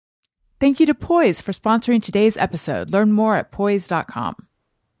Thank you to Poise for sponsoring today's episode. Learn more at poise.com.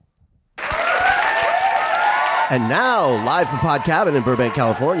 And now, live from Pod Cabin in Burbank,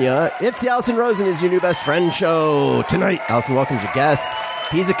 California, it's the Allison Rosen is Your New Best Friend show. Tonight, Allison welcomes a guest.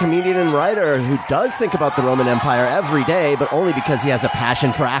 He's a comedian and writer who does think about the Roman Empire every day, but only because he has a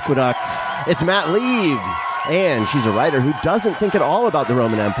passion for aqueducts. It's Matt Lieb. And she's a writer who doesn't think at all about the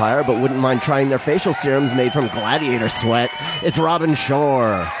Roman Empire, but wouldn't mind trying their facial serums made from gladiator sweat. It's Robin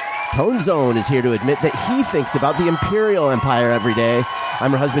Shore. Tone Zone is here to admit that he thinks about the Imperial Empire every day.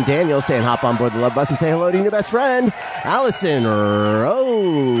 I'm her husband, Daniel, saying hop on board the Love Bus and say hello to your new best friend, Allison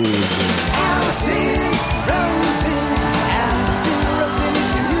Rosen. Allison Rosen. Allison Rosen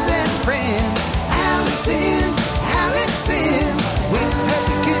is your new best friend. Allison with her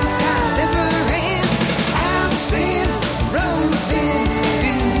the good times never end. Allison Rosen,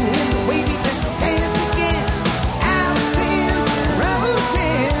 doing the wavy pencil dance again. Allison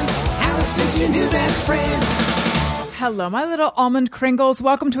Rosen, Allison's your new best friend. Hello, my little almond Kringles.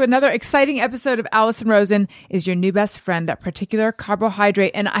 Welcome to another exciting episode of Allison Rosen is Your New Best Friend, that particular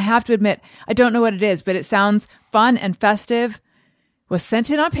carbohydrate. And I have to admit, I don't know what it is, but it sounds fun and festive. Was sent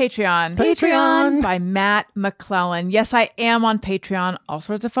in on Patreon by Matt McClellan. Yes, I am on Patreon. All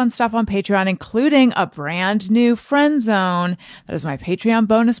sorts of fun stuff on Patreon, including a brand new Friend Zone. That is my Patreon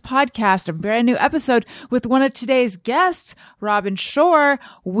bonus podcast, a brand new episode with one of today's guests, Robin Shore.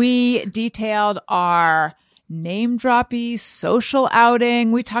 We detailed our name-droppy social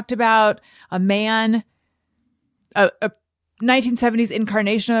outing. We talked about a man, a 1970s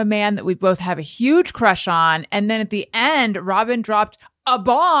incarnation of a man that we both have a huge crush on. And then at the end, Robin dropped a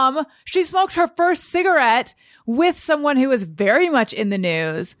bomb. She smoked her first cigarette with someone who was very much in the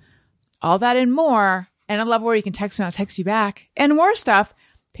news. All that and more. And I love where you can text me, I'll text you back. And more stuff.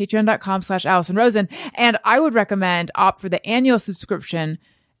 Patreon.com/Allison Rosen. And I would recommend opt for the annual subscription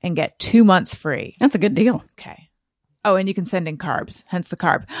and get 2 months free. That's a good deal. Okay. Oh, and you can send in carbs, hence the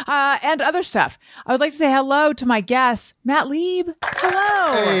carb, and other stuff. I would like to say hello to my guest, Matt Lieb.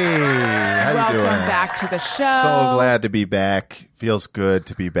 Hello. Hey, how you doing? Welcome back to the show. So glad to be back. Feels good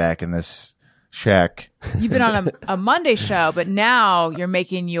to be back in this shack. You've been on a Monday show, but now you're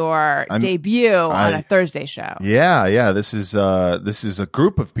making your debut on a Thursday show. Yeah. This is a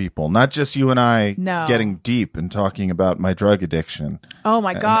group of people, not just you and I getting deep and talking about my drug addiction. Oh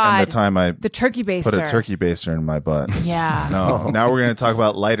my God. And the time I the turkey baster. Put a turkey baster in my butt. Yeah. No. Now we're going to talk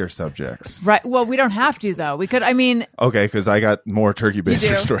about lighter subjects. Right. Well, we don't have to though. We could, okay, because I got more turkey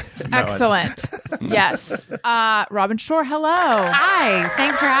baster stories. No, excellent. Yes. Robin Shore, hello. Hi.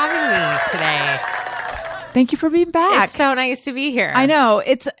 Thanks for having me today. Thank you for being back. It's so nice to be here. I know.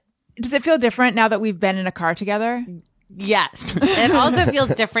 Does it feel different now that we've been in a car together? Yes. It also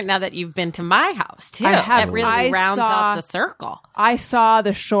feels different now that you've been to my house, too. I have. It really rounds out the circle. I saw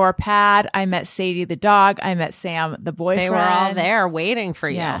the Shore pad. I met Sadie the dog. I met Sam the boyfriend. They were all there waiting for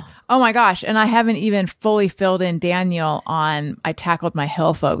you. Yeah. Oh my gosh. And I haven't even fully filled in Daniel on I tackled my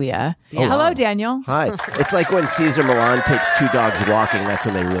hill phobia. Yeah. Hello, Daniel. Hi. It's like when Cesar Millan takes two dogs walking, that's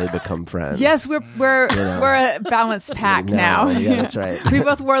when they really become friends. Yes, we're a balanced pack now. Yeah, that's right. We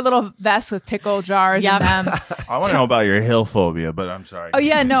both wore little vests with pickle jars in them. I want to know about your hill phobia, but I'm sorry. Oh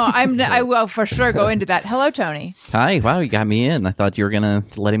yeah, no, I will for sure go into that. Hello, Tony. Hi. Wow, you got me in. I thought you were going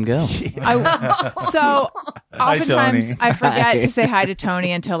to let him go. So oftentimes I forget to say hi to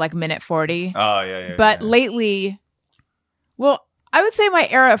Tony until like minute 40. Oh, yeah. But lately, well, I would say my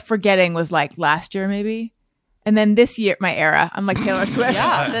era of forgetting was like last year maybe. And then this year, my era, I'm like Taylor Swift.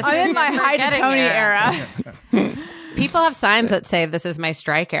 Yeah, I'm in my hi to Tony era. People have signs that say this is my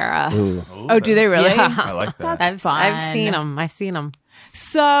strike era. Ooh. Oh, do they really? Yeah. I like that. That's fun. I've seen them.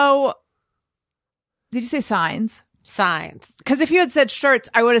 So, did you say signs? Signs. Because if you had said shirts,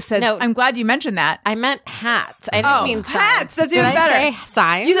 I would have said, No. I'm glad you mentioned that. I meant hats. I didn't mean signs. Hats. That's Did even I better. say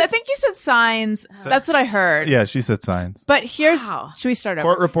signs? I think you said signs. That's what I heard. Yeah, she said signs. But here's, Wow. should we start over?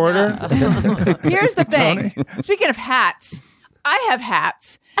 Court reporter? Here's the thing. Speaking of hats, I have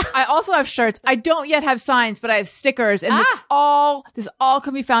hats. I also have shirts. I don't yet have signs, but I have stickers, and this all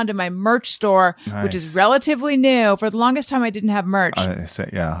can be found in my merch store, which is Nice. relatively new. For the longest time, I didn't have merch,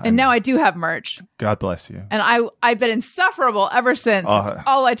 and now I do have merch. God bless you. And I've been insufferable ever since. It's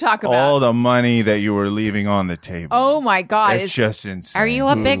all I talk about. All the money that you were leaving on the table. Oh my God! It's just insane. Are you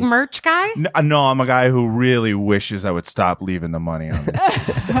a big merch guy? No, I'm a guy who really wishes I would stop leaving the money on the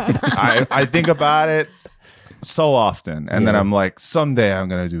table. I think about it so often, and then I'm like, someday I'm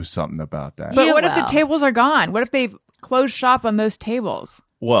going to do something about that. But You what if the will. tables are gone? What if they've closed shop on those tables?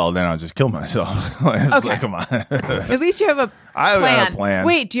 Well, then I'll just kill myself. It's Okay. like, come on. At least you have a I plan. have a plan.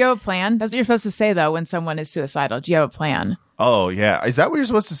 Wait, do you have a plan? That's what you're supposed to say, though, when someone is suicidal. Do you have a plan? Oh, yeah. Is that what you're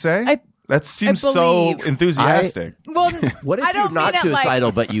supposed to say? That seems so believe. enthusiastic. Well, What if I you're don't not mean it like-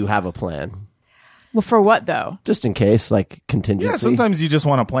 suicidal, but you have a plan? well, for what though? Just in case, like contingency. Yeah, sometimes you just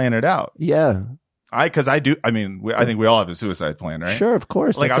want to plan it out. Yeah. Because I do. I mean, I think we all have a suicide plan, right? Sure, of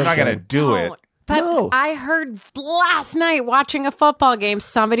course. Like, That's I'm what not going to saying. do it. But No. I heard last night watching a football game,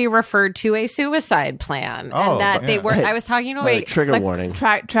 somebody referred to a suicide plan, Oh, and that they yeah. were. I was talking to Wait, trigger Like warning.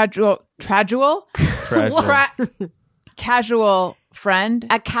 Tradual? Casual friend.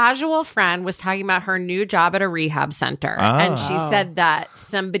 a casual friend was talking about her new job at a rehab center, and she said that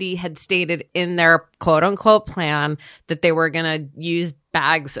somebody had stated in their quote unquote plan that they were going to use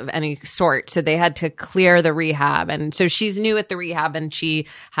bags of any sort, so they had to clear the rehab, and so she's new at the rehab, and she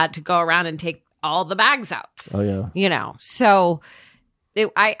had to go around and take all the bags out. Oh yeah. You know, so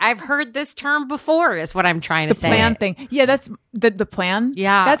I've heard this term before. Is what I'm trying to The say. plan thing. Yeah, that's the plan.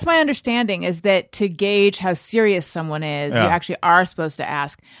 Yeah. That's my understanding is that to gauge how serious someone is, you Yeah. actually are supposed to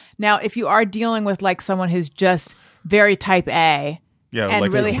ask. Now, if you are dealing with like someone who's just very type A Yeah, and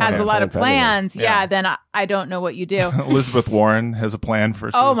like really some has a plan. lot of Plan for everything. plans, Yeah. then I don't know what you do. Elizabeth Warren has a plan for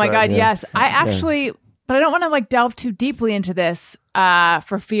suicide. Oh my God, yes. I actually, but I don't want to like delve too deeply into this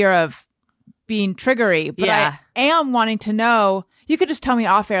for fear of being triggery. But Yeah. I am wanting to know. You could just tell me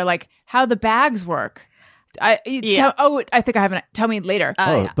off air, like how the bags work. I think I haven't. Tell me later.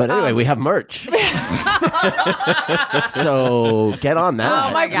 But anyway, we have merch. So get on that.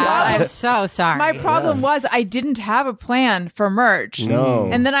 Oh my God, I'm so sorry. My problem was I didn't have a plan for merch. No.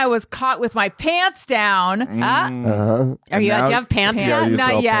 And then I was caught with my pants down. Uh-huh. Are you? now- Do you have pants? Yeah, on? you Not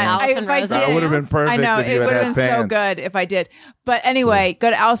sell yet. pants. Allison If I Rosen. did, That would have been perfect I know if you it had would have had been so pants. good if I did. But anyway, go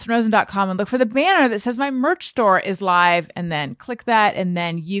to AllisonRosen.com and look for the banner that says my merch store is live, and then click that, and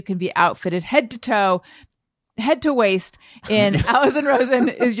then you can be outfitted head to waist in Allison Rosen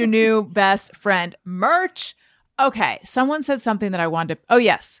is your new best friend merch. Okay, someone said something that I wanted to. Oh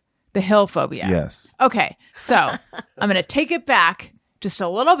yes, the hill phobia. Yes. Okay, so I'm going to take it back just a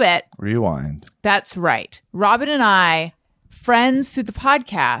little bit. Rewind. That's right. Robin and I, friends through the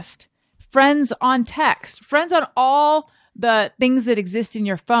podcast, friends on text, friends on all the things that exist in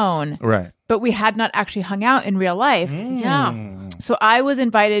your phone, Right. but we had not actually hung out in real life. Yeah. So I was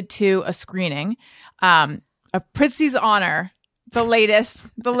invited to a screening of Pritzi's Honor, the latest,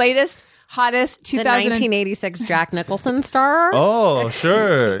 hottest The 2000. 1986 Jack Nicholson star. Oh,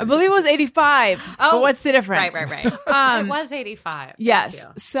 sure. I believe it was 85. But what's the difference? Right. It was 85. Yes. Thank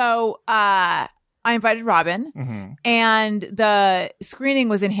you. So I invited Robin, and the screening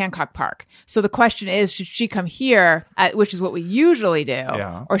was in Hancock Park. So the question is, should she come here, which is what we usually do,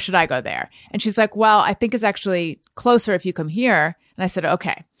 Yeah. or should I go there? And she's like, well, I think it's actually closer if you come here. And I said,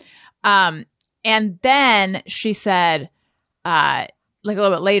 okay. And then she said, like a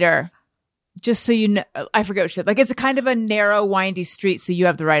little bit later, just so you know, I forget what she said. Like, it's a kind of a narrow, windy street, so you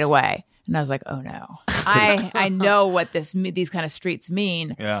have the right of way. And I was like, oh no, I know what these kind of streets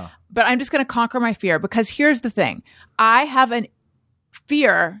mean. Yeah. But I'm just going to conquer my fear, because here's the thing. I have an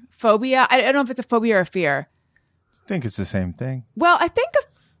phobia. I don't know if it's a phobia or a fear. I think it's the same thing. Well,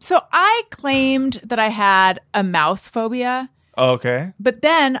 so I claimed that I had a mouse phobia, Okay. but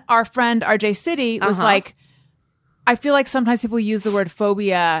then our friend RJ City was like, I feel like sometimes people use the word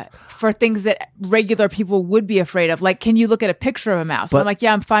phobia for things that regular people would be afraid of. Like, can you look at a picture of a mouse? And I'm like,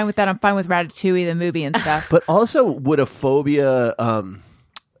 yeah, I'm fine with that. I'm fine with Ratatouille, the movie and stuff. But also, would a phobia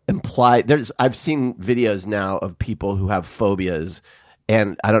imply? I've seen videos now of people who have phobias,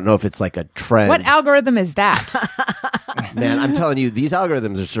 and I don't know if it's like a trend. What algorithm is that? Man, I'm telling you, these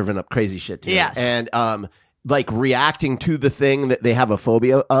algorithms are serving up crazy shit to me. Yes. And like reacting to the thing that they have a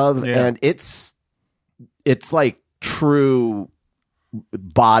phobia of, Yeah. and it's like true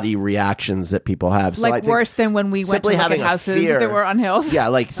body reactions that people have. So I Like think worse than when we went to simply look at having a houses fear- that were on hills. Yeah,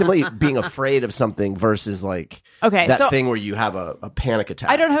 like simply being afraid of something versus like Okay, that so- thing where you have a panic attack.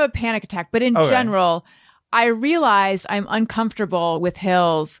 I don't have a panic attack, but in Okay. general, I realized I'm uncomfortable with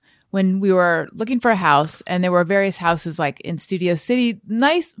hills when we were looking for a house, and there were various houses like in Studio City,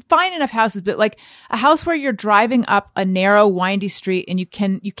 nice, fine enough houses, but like a house where you're driving up a narrow, windy street and you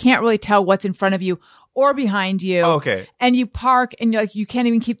can't really tell what's in front of you or behind you. Okay. And you park and you're like, you can't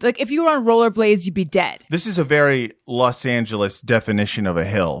even keep, like if you were on rollerblades, you'd be dead. This is a very Los Angeles definition of a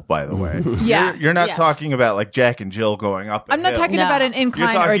hill, by the way. Yeah. You're not Yes. talking about like Jack and Jill going up a I'm not hill. talking No. about an You're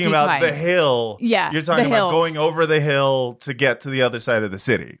incline or a talking about decline. the hill. Yeah, You're talking the about hills. going over the hill to get to the other side of the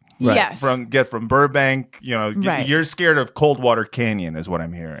city. Yes. From Burbank, Right. you're scared of Coldwater Canyon is what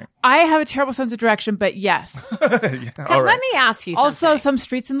I'm hearing. I have a terrible sense of direction, but yes. So let me ask you something. Also, some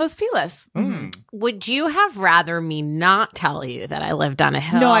streets in Los Feliz. Would you have rather me not tell you that I lived on a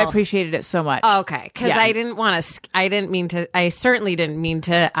hill? No, I appreciated it so much. Okay, because Yeah. I certainly didn't mean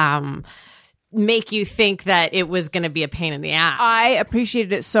to make you think that it was going to be a pain in the ass. I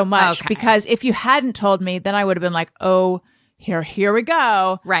appreciated it so much because if you hadn't told me, then I would have been like, oh, here we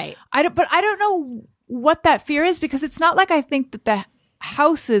go. Right. But I don't know what that fear is because it's not like I think that the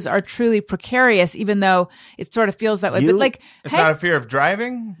houses are truly precarious, even though it sort of feels that way. But like, It's not a fear of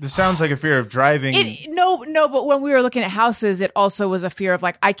driving? This sounds like a fear of driving. No, but when we were looking at houses, it also was a fear of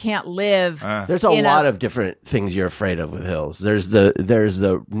like, I can't live. There's a lot of different things you're afraid of with hills. There's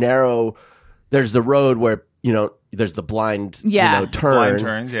the narrow, there's the road where, there's the blind, turn. Blind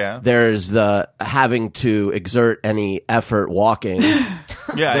turns, yeah. There's the having to exert any effort walking.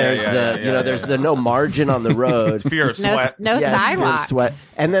 There's the no margin on the road. Fear of sweat. No Yes, fear of sidewalks. sweat.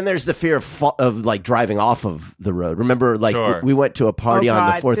 And then there's the fear of like driving off of the road. Remember, like Sure. we went to a party Oh, on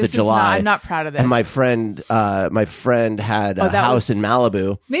the God, 4th this of is July. I'm not proud of this. And my friend had a that house in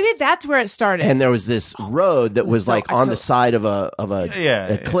Malibu. Maybe that's where it started. And there was this road that was so like on the iconic. side of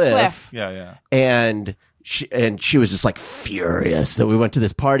a cliff. Yeah. And she was just like furious that we went to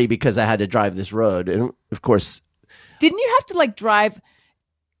this party because I had to drive this road. And of course, Didn't you have to like drive?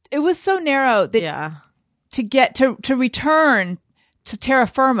 It was so narrow that to get to return to terra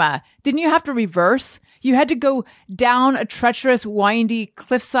firma, didn't you have to reverse? You had to go down a treacherous, windy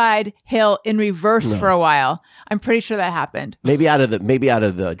cliffside hill in reverse for a while. I'm pretty sure that happened. maybe out of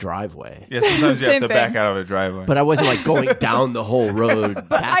the driveway. Yeah, sometimes you have Same to thing. back out of a driveway. But I wasn't like going down the whole road.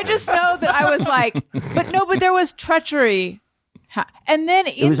 But I just know that I was like, but there was treachery. And then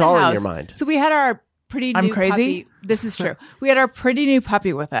It was the all in house, your mind. So we had our pretty new puppy. This is true. We had our pretty new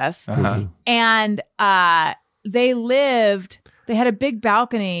puppy with us. And they had a big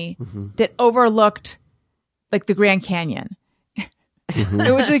balcony that overlooked like the Grand Canyon.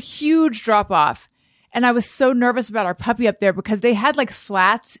 It was a huge drop off. And I was so nervous about our puppy up there because they had like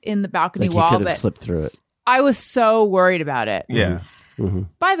slats in the balcony Like you wall. could have But slipped through it. I was so worried about it. yeah.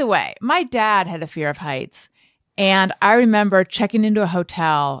 By the way, my dad had a fear of heights. And I remember checking into a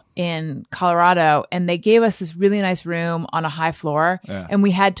hotel in Colorado and they gave us this really nice room on a high floor. Yeah. And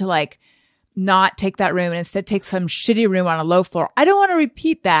we had to like not take that room and instead take some shitty room on a low floor. I don't want to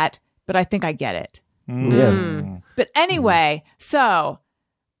repeat that, but I think I get it. Yeah. But anyway, so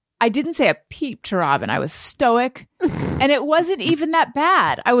I didn't say a peep to Robin. I was stoic and it wasn't even that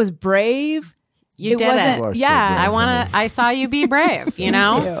bad. I was brave. You did wasn't- it. You are so Yeah. brave. I saw you be brave,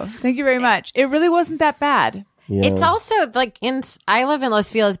 Thank you very much. It really wasn't that bad. Yeah. It's also like I live in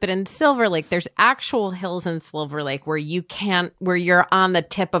Los Feliz, but in Silver Lake, there's actual hills in Silver Lake where you're on the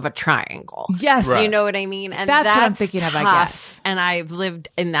tip of a triangle. Yes. Right. You know what I mean? And That's that's what I'm thinking of, I tough. guess. And I've lived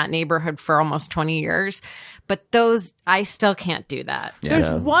in that neighborhood for almost 20 years, but I still can't do that. There's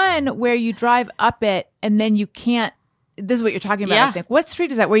one where you drive up it and then you can't. This is what you're talking about, Yeah. I think. What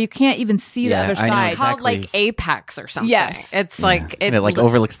street is that where you can't even see the Yeah, other I know side? It's called Exactly. like Apex or something. Yes. It's like And it like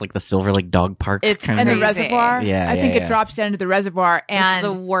overlooks like the Silver Lake Dog Park. It's kind And of the crazy. reservoir? Yeah, I think yeah. it drops down to the reservoir it's and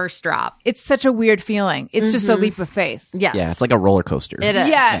the worst drop. it's such a weird feeling. It's just a leap of faith. Yes. Yeah, it's like a roller coaster. It is.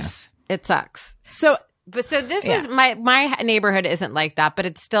 Yes. It sucks. So But so this is my neighborhood isn't like that, but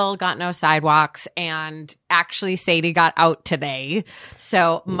it's still got no sidewalks. And actually, Sadie got out today,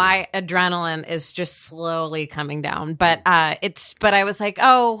 so my adrenaline is just slowly coming down. But I was like,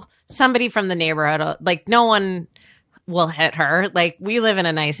 oh, somebody from the neighborhood, like no one will hit her. Like we live in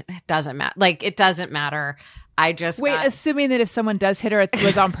a nice. It doesn't matter. Like it doesn't matter. I just wait, got- assuming that if someone does hit her, it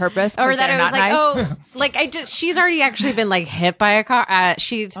was on purpose, or 'cause that they're it was not like, nice? oh, like she's already actually been like hit by a car.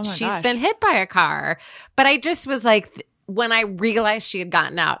 She's Oh my gosh. been hit by a car, but I just was like, when I realized she had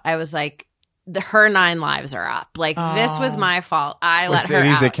gotten out, I was like, her 9 lives are up. Like this was my fault. I let her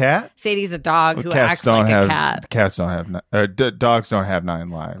Sadie's out. a cat? Sadie's a dog Well, who cats acts don't like have a cat. cats don't have dogs don't have 9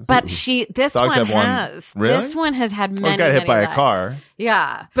 lives. But this Dogs one have one. has. Really? This one has had Or many. got hit many by a lives. car.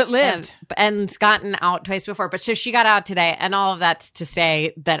 Yeah, But lived. and gotten out twice before. But so she got out today, and all of that's to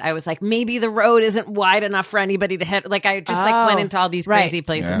say that I was like, maybe the road isn't wide enough for anybody to hit. Like I just like went into all these right. crazy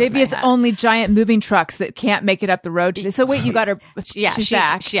places. Yeah. in Maybe my it's head. only giant moving trucks that can't make it up the road today. So wait, you got her. Yeah, she's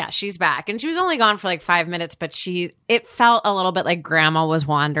back. She's back, and she was only gone for like 5 minutes, but it felt a little bit like Grandma was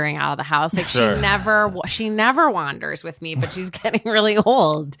wandering out of the house. Like Sure. she never wanders with me, but she's getting really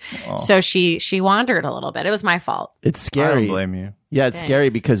old, so she wandered a little bit. It was my fault. It's I scary. don't blame you. Yeah, it's scary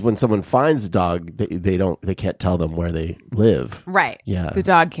because when someone finds a dog, they can't tell them where they live. Right. Yeah. The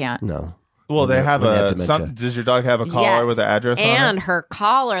dog can't. No. Well, they have when they have dementia. does your dog have a collar Yes. with the address on it? And her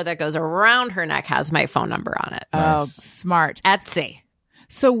collar that goes around her neck has my phone number on it. Oh, smart. Etsy.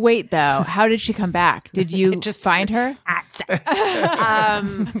 So wait, though, how did she come back? Did you Just- find her?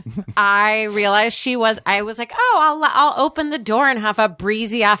 I realized I was like, oh, I'll open the door and have a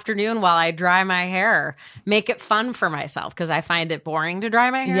breezy afternoon while I dry my hair. Make it fun for myself because I find it boring to dry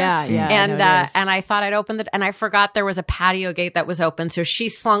my hair. Yeah, yeah, I And know it is. and I thought I'd open and I forgot there was a patio gate that was open. So she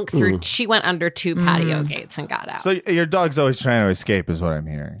slunk through. She went under 2 patio gates and got out. So your dog's always trying to escape, is what I'm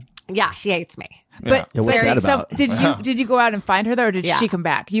hearing. yeah, she hates me. But Yeah, what's that about? did you go out and find her though, or did Yeah. she come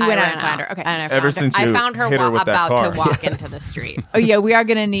back? You I went out ran and find her. Okay. And I Ever found since her. you I found her hit her with that about car. to walk into the street. Oh yeah, we are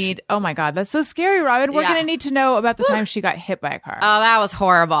gonna need. Oh my god, that's so scary, Robin. We're Yeah. gonna need to know about the time she got hit by a car. Oh, that was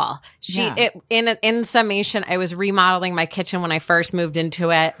horrible. Yeah. In summation, I was remodeling my kitchen when I first moved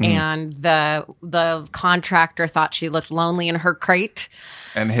into it, and the contractor thought she looked lonely in her crate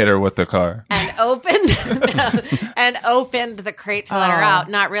And hit her with the car. and opened the crate to let her out,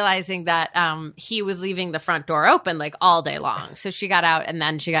 not realizing that he was leaving the front door open like all day long. So she got out and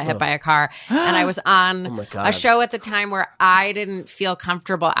then she got hit by a car. And I was on my God. a show at the time where I didn't feel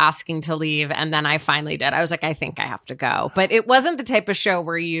comfortable asking to leave, and then I finally did. I was like, I think I have to go. But it wasn't the type of show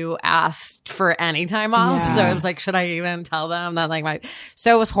where you asked for any time off. Yeah. So I was like, should I even tell them that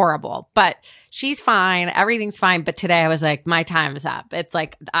so it was horrible. But she's fine. Everything's fine. But today I was like, my time is up. It's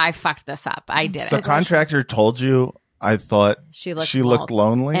like, I fucked this up. I did The it. contractor told you. I thought She looked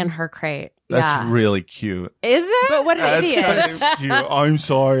lonely. in her crate. That's yeah. really cute. Is it? But what an idiot! That's cute. I'm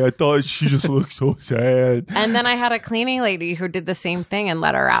sorry. I thought she just looked so sad. And then I had a cleaning lady who did the same thing and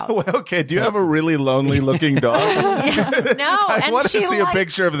let her out. Well, okay. Do you have a really lonely looking dog? No, I and want to she see a liked-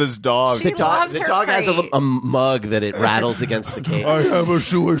 picture of this dog. She The dog, loves the her dog has crate. a mug that it rattles against the cage. I have a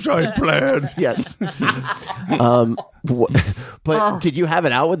suicide plan. Yes. But did you have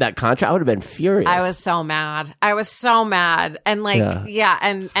it out with that contract? I would have been furious. I was so mad. And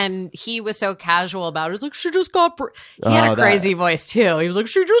and he was so casual about it. He's like, she just got he had Oh, a crazy voice too. He was like,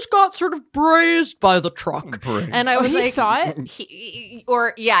 she just got sort of grazed by the truck. And I Oh, was he like, saw it?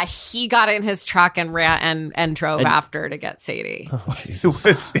 he got in his truck and ran and drove after to get Sadie.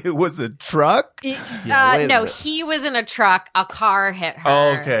 It was a truck. wait a No, minute. he was in a truck. A car hit her.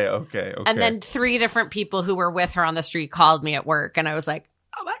 Oh, okay. And then 3 different people who were with her on the street called me at work, and I was like,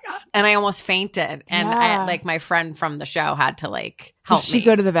 "Oh my god!" And I almost fainted. And Yeah. my friend from the show had to help Did she me.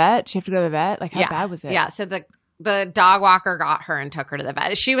 go to the vet? She have to go to the vet? Like, how bad was it? Yeah. So the dog walker got her and took her to the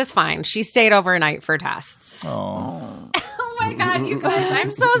vet. She was fine. She stayed overnight for tests. Oh. Oh my god, you guys!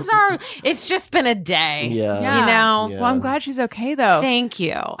 I'm so sorry. It's just been a day. Yeah. You know. Yeah. Well, I'm glad she's okay though. Thank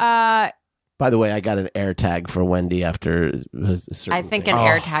you. By the way, I got an air tag for Wendy after a certain I think thing. an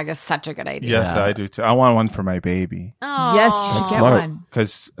air tag is such a good idea. Yes, I do too. I want one for my baby. Oh. Yes, you should get smart. one.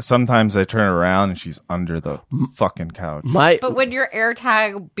 Because sometimes I turn around and she's under the fucking couch. But would your air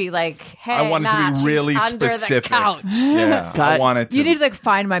tag be like, hey, I want it Matt, to be she's really under specific. the couch? Yeah, God, I want it to. You need to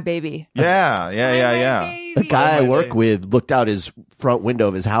find my baby. Yeah. The guy I my work day. with looked out his front window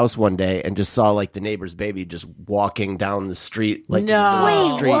of his house one day and just saw like the neighbor's baby just walking down the street. Like No. in the middle of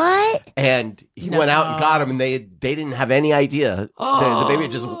the Wait, street. what? And he went out and got him, and they didn't have any idea. The baby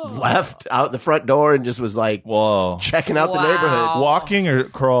just left out the front door and just was like Whoa. checking out the Wow. neighborhood, Walking or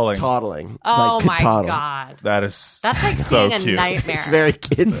crawling? toddling. Oh like, my toddle. god, That is that's like so seeing a cute. nightmare.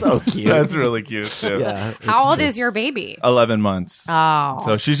 It's so cute. That's really cute too. yeah. How old is your baby? 11 months. Oh,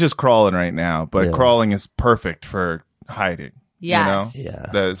 So she's just crawling right now, but Yeah. crawling is perfect for hiding. yes. You know?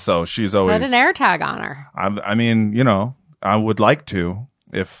 Yeah. So she's always. Put an air tag on her. I mean, I would like to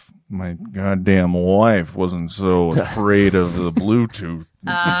if my goddamn wife wasn't so afraid of the Bluetooth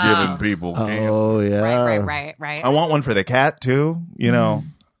giving people cancer. Oh yeah. Right. I want one for the cat too.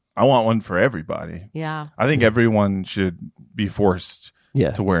 I want one for everybody. Yeah. I think everyone should be forced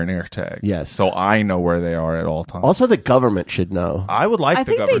Yeah. to wear an air tag. Yes. So I know where they are at all times. Also, the government should know. I would like I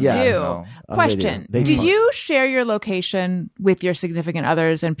the think they government do. to know. Question: They Do do. you share your location with your significant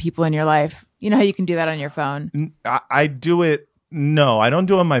others and people in your life? You know how you can do that on your phone. I do it. No, I don't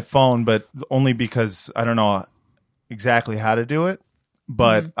do it on my phone, but only because I don't know exactly how to do it.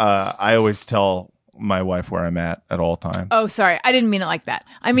 But I always tell my wife where I'm at all times. Oh, sorry, I didn't mean it like that.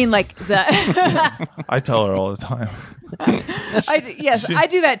 I mean like the. I tell her all the time. I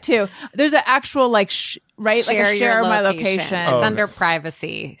do that too. There's an actual like like a your share my location. Oh, It's okay. under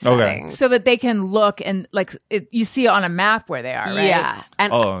privacy Okay. settings. So that they can look and like you see it on a map where they are, right? Yeah.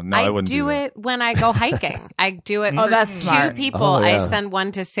 And Oh, no, I wouldn't do that. it when I go hiking. I do it Oh, for that's 2 smart. people. Oh, yeah. I send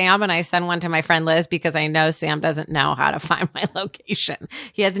one to Sam and I send one to my friend Liz because I know Sam doesn't know how to find my location.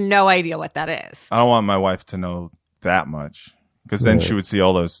 He has no idea what that is. I don't want my wife to know that much because then she would see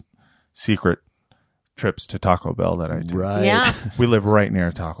all those secret trips to Taco Bell that I do. Right. Yeah. We live right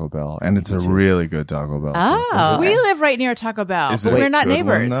near Taco Bell, and it's a really good Taco Bell. too. Oh. We live right near Taco Bell, Is but it a we're not good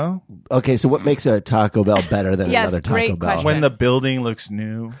one, neighbors. though? Okay, so what makes a Taco Bell better than Yes, another Taco great Bell? question. When the building looks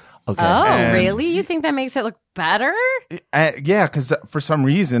new. Okay. Oh, And- really? You think that makes it look better? Yeah, because for some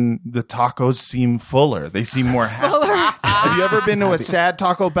reason the tacos seem fuller. They seem more happy. Have you ever been to a sad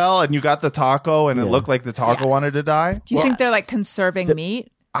Taco Bell and you got the taco and it looked like the taco wanted to die? Do you think they're like conserving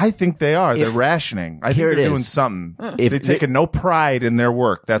meat? I think they are. They're If- I think here they're it doing is. something. If They've taken no pride in their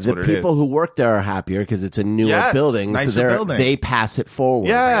work. That's The what it is. people who work there are happier because it's a newer Yes, building, nicer so building. they pass it forward.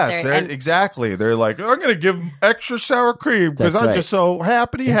 Yeah, Right. they're- And- exactly. They're like, I'm going to give them extra sour cream because That's I'm right. just so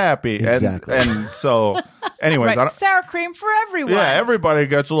happy. Exactly. And so, anyways, I Right. don't, Sour cream for everyone. yeah, everybody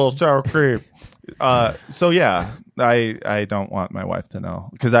gets a little sour cream. So yeah, I don't want my wife to know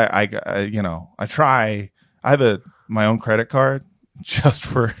because I try. I have my own credit card just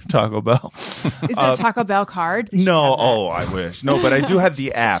for Taco Bell. Is it a Taco Bell card? No, I wish. No, but I do have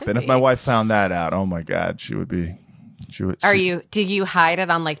the app, and if be. my wife found that out, oh my God, she would. Do you hide it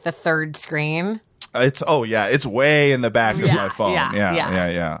on like the third screen? It's it's way in the back of Yeah, my phone. yeah,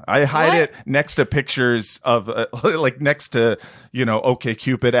 Yeah. I hide What? it next to pictures of like next to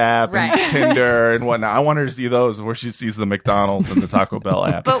OkCupid app Right. and Tinder and whatnot. I want her to see those where she sees the McDonald's and the Taco Bell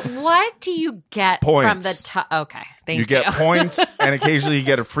app. But what do you get from Points. the okay, thank you get points, and occasionally you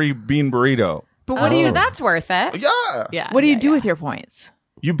get a free bean burrito. But what do you So that's worth it. Yeah, Yeah. what do you yeah, do yeah. with your points?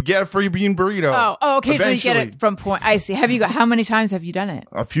 you get a free bean burrito. Oh, occasionally you get Eventually. it from point. I see. Have you got how many times have you done it?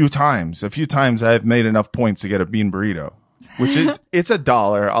 A few times I've made enough points to get a bean burrito, which is it's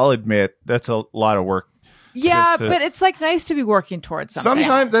 $1. I'll admit that's a lot of work. Yeah, Just to- but it's like nice to be working towards something.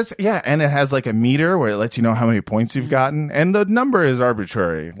 Sometimes and it has like a meter where it lets you know how many points you've gotten, and the number is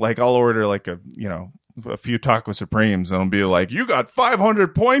arbitrary. Like I'll order like a few taco supremes, and I'll be like, "You got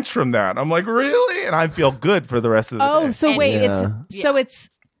 500 points from that." I'm like, "Really?" And I feel good for the rest of the day. Oh, so wait, Yeah. it's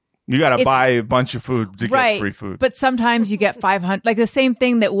You got to it's- buy a bunch of food to right. get free food. But sometimes you get 500. Like the same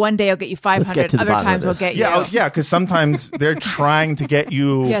thing that one day will get you 500, to the other bottom of times will this. get yeah, you. because sometimes they're trying to get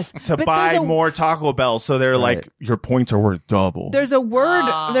you Yes, to but buy there's a- more Taco Bell, so they're like, "Your points are worth double." There's a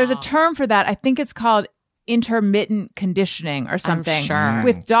word, there's a term for that. I think it's called intermittent conditioning or something. sure.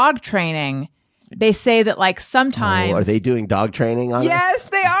 With dog training, they say that like sometimes. Oh, are they doing dog training on Yes,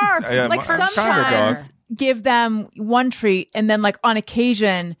 they are. Yeah, like I'm kind of a dog. sometimes give them one treat and then like on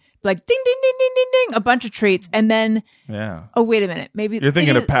occasion like ding ding ding ding ding ding a bunch of treats and then yeah. oh wait a minute maybe You're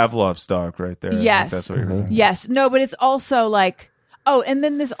thinking it of Pavlov's dog right there. I think Yes. that's what you're thinking. Yes. No, but it's also like, oh, and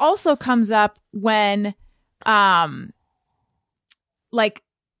then this also comes up when, like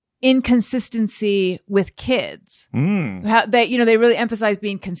inconsistency with kids. Mm. How they really emphasize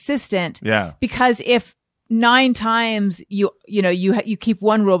being consistent Yeah. because if 9 times you keep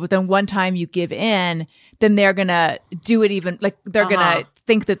one rule, but then one time you give in, then they're going to do it even like they're going to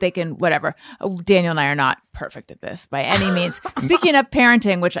think that they can, whatever. Daniel and I are not perfect at this by any means. Speaking of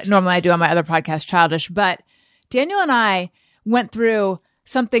parenting, which normally I do on my other podcast, Childish, but Daniel and I went through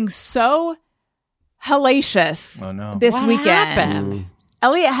something so hellacious Oh, no. this What weekend. happened?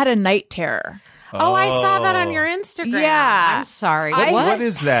 Elliot had a night terror. Oh, I saw that on your Instagram. Yeah. I'm sorry. What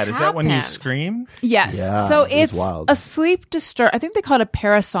is that? Is that when you happened? scream? Yes. Yeah, so it was it's wild. a sleep I think they call it a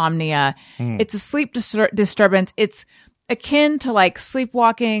parasomnia. It's a sleep disturbance. It's akin to like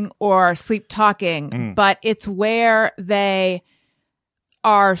sleepwalking or sleep talking, but it's where they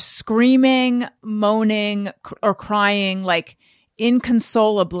are screaming, moaning, or crying like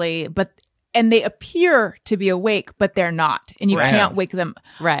inconsolably, and they appear to be awake, but they're not. And you Right. can't wake them.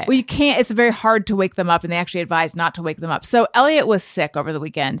 Right. Well, you can't. It's very hard to wake them up, and they actually advise not to wake them up. So Elliot was sick over the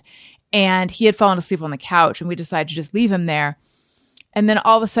weekend, and he had fallen asleep on the couch, and we decided to just leave him there. And then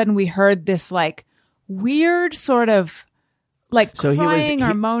all of a sudden, we heard this like weird sort of like So crying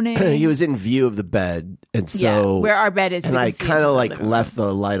or moaning. He was in view of the bed, and so where our bed is, and we can I see kind into of the like living room. left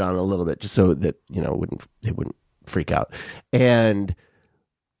the light on a little bit just so that they wouldn't freak out. And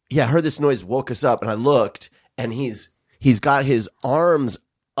yeah, I heard this noise, woke us up, and I looked, and he's got his arms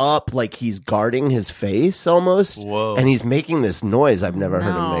up like he's guarding his face almost. Whoa. And he's making this noise I've never heard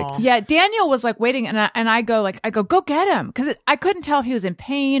him No. make. Yeah, Daniel was like waiting, and I go, go get him, because I couldn't tell if he was in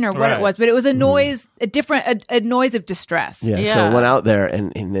pain or what Right. it was, but it was a noise, a noise of distress. Yeah, so Yeah. I went out there,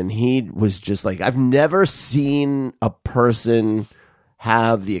 and then he was just like, I've never seen a person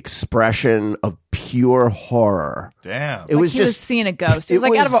have the expression of pure horror. Damn. It was he was just seeing a ghost. It was it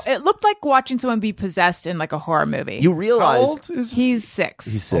like out of was- it looked like watching someone be possessed in like a horror movie. you How realize old is He's 6.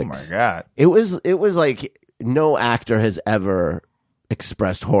 he's 6. Oh my God. It was like no actor has ever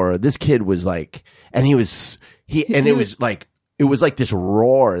expressed horror. This kid was like, and it was like it was like this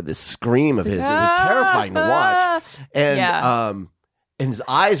roar, this scream of his. It was terrifying to watch. And and his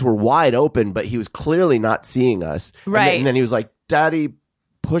eyes were wide open, but he was clearly not seeing us. Right. And then he was like, "Daddy,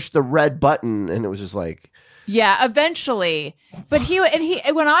 push the red button," and it was just like, yeah, eventually. But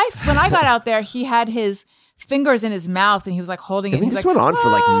when I got out there, he had his fingers in his mouth and he was like holding it. I mean, He's this like, went on for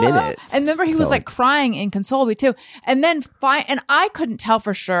like minutes. And remember, he was like crying inconsolably too. And then and I couldn't tell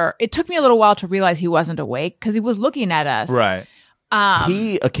for sure. It took me a little while to realize he wasn't awake because he was looking at us. Right.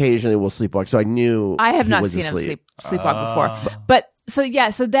 He occasionally will sleepwalk, so I knew I have he not was seen asleep. him sleepwalk before. But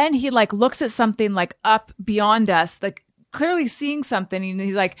so then he like looks at something like up beyond us, like clearly seeing something, and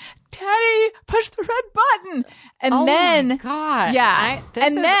he's like, "Teddy, push the red button." And then, my God. yeah, This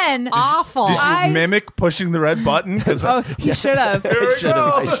and is then awful. Did you mimic pushing the red button? oh, he should have. I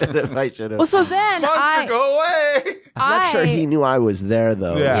should have. Well, so then Monster, go away! I'm not sure he knew I was there,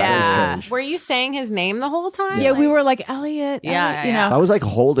 though. Yeah. It was Yeah. strange. Were you saying his name the whole time? Yeah, we were like Elliot. Yeah, Elliot, you yeah. know. I was like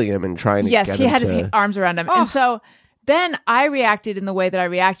holding him and trying to Yes, get he him had to... his arms around him, and so then I reacted in the way that I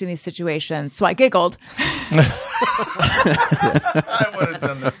react in these situations. So I giggled. I would have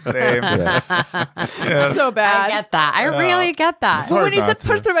done the same. Yeah. So bad. I get that. I really get that. It's Well, hard when he not said to.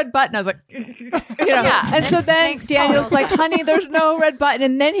 push the red button, I was like, Yeah, And so it then makes Daniel's total like, honey, there's no red button.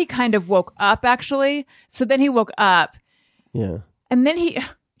 And then he kind of woke up, actually. So then he woke up. Yeah. And then he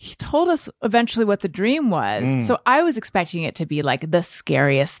told us eventually what the dream was. So I was expecting it to be like the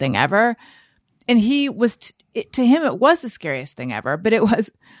scariest thing ever. And he was, to him, it was the scariest thing ever. But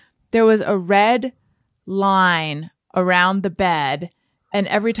there was a red line around the bed. And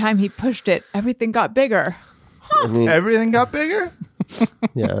every time he pushed it, everything got bigger. I mean, Everything got bigger?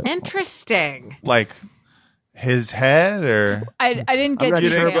 yeah. Interesting. Like his head or I didn't get not you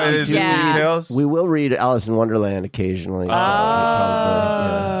sure didn't details. get any Yeah. details? We will read Alice in Wonderland occasionally. So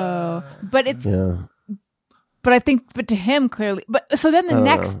Oh. But it's, yeah. but I think, but to him clearly, but so then the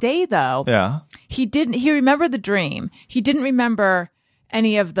next day though, Yeah. he remembered the dream. He didn't remember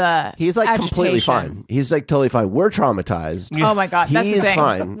any of the He's like completely agitation. fine. He's like totally fine. We're traumatized. Oh my God. That's the He's thing.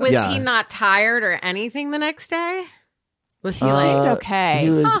 fine. Was yeah. he not tired or anything the next day? Was he He like, seemed okay. He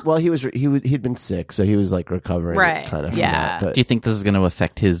was well. He'd been sick, so he was like recovering, Right. kind of. From Yeah. that, but Do you think this is going to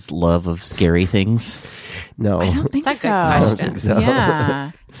affect his love of scary things? no, I don't think That's a so. good I don't question. think so.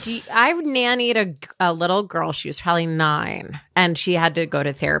 Yeah. I nannied a little girl. She was probably 9, and she had to go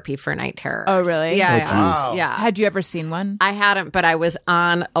to therapy for night terrors. Oh, really? Yeah, Oh, yeah. geez. Yeah. Had you ever seen one? I hadn't, but I was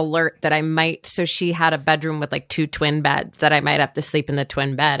on alert that I might. So she had a bedroom with like 2 twin beds that I might have to sleep in the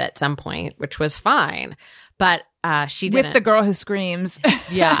twin bed at some point, which was fine. But she didn't. With the girl who screams.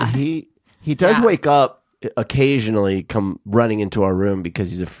 Yeah. He does Yeah. wake up occasionally, come running into our room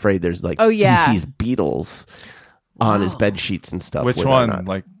because he's afraid there's like Oh, yeah. he sees beetles on his bed sheets and stuff. Which when they're one? not-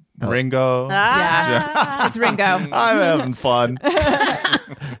 Like Ringo? Yeah. It's Ringo. I'm having fun. That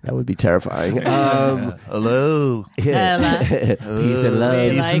would be terrifying. Hello. Yeah. Peace and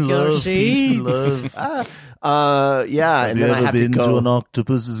love. Like your sheets. Yeah, and then I have to go.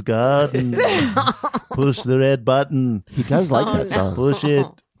 octopus's garden? Push the red button. He does like that song. Push it.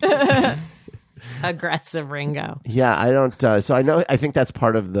 Aggressive Ringo. Yeah, I don't. So I think that's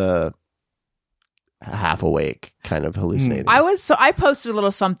part of the half awake kind of hallucinating. I posted a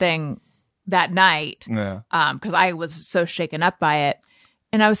little something that night Yeah. because I was so shaken up by it.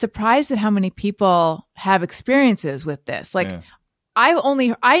 And I was surprised at how many people have experiences with this. Like, Yeah.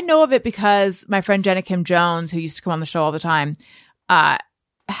 I know of it because my friend Jenna Kim Jones, who used to come on the show all the time,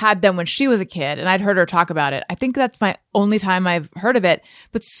 had them when she was a kid, and I'd heard her talk about it. I think that's my only time I've heard of it.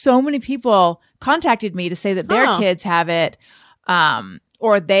 But so many people contacted me to say that their kids have it,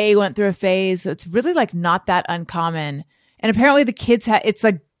 or they went through a phase. So it's really like not that uncommon. And apparently the kids it's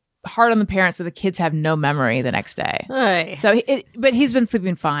like hard on the parents, but the kids have no memory the next day. Hey. So, but he's been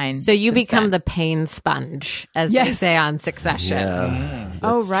sleeping fine. So you since become then. the pain sponge, as they Yes. say on Succession. Yeah.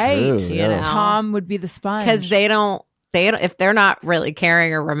 Oh, That's right. true, You yeah. know. Tom would be the sponge Because they don't, if they're not really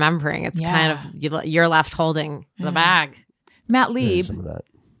caring or remembering, it's Yeah. kind of, you're left holding the bag. Matt Lieb, Some of that.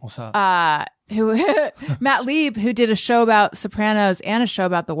 What's up? Matt Lieb, who did a show about Sopranos and a show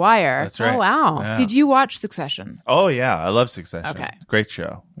about The Wire. That's right. Oh, wow. Yeah. Did you watch Succession? Oh yeah, I love Succession. Okay. Great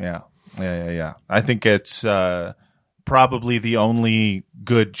show. Yeah. I think it's probably the only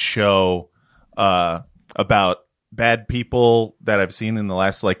good show about bad people that I've seen in the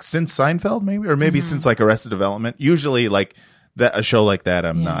last since Seinfeld, maybe, or maybe since Arrested Development. Usually, a show like that,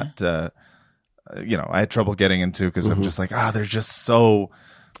 I'm not. I had trouble getting into because I'm just they're just so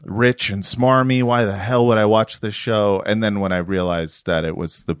rich and smarmy. Why the hell would I watch this show? And then when I realized that it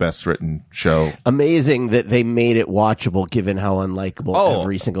was the best written show. Amazing that they made it watchable given how unlikable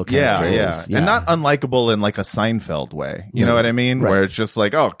every single character is. And not unlikable in like a Seinfeld way. You know what I mean? Right. Where it's just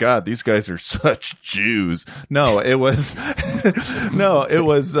like, oh God, these guys are such Jews. No, it was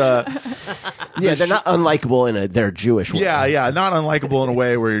yeah, they're not unlikable in they're Jewish way. Yeah, not unlikable in a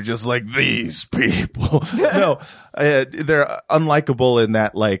way where you're just like, these people. No, they're unlikable in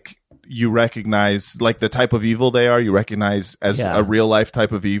that, like, you recognize, like, the type of evil they are, you recognize as a real life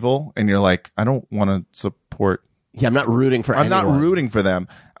type of evil, and you're like, I don't want to support. Yeah, I'm not rooting for anyone. I'm not rooting for them.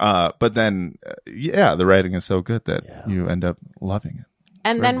 But then, the writing is so good that you end up loving it.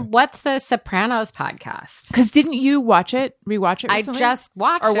 And then what's the Sopranos podcast? Because didn't you rewatch it recently? I just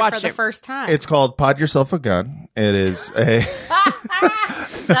watched it for the first time. It's called Pod Yourself a Gun. It is a...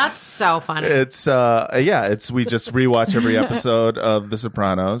 That's so funny. It's we just rewatch every episode of The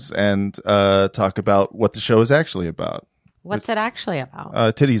Sopranos and talk about what the show is actually about. What's it actually about?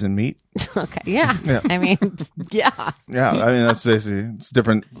 Titties and meat. Okay, yeah. I mean, yeah. Yeah, I mean, that's basically, it's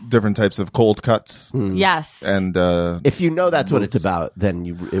different types of cold cuts. Yes. And if you know that's what it's about, then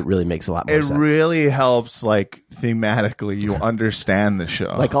it really makes a lot more sense. It really helps, like, thematically, you understand the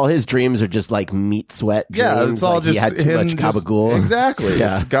show. Like, all his dreams are just like meat sweat dreams. Yeah, it's all like just he had too much gabagool. Exactly.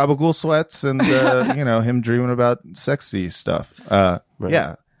 Yeah. It's gabagool sweats and him dreaming about sexy stuff. Right.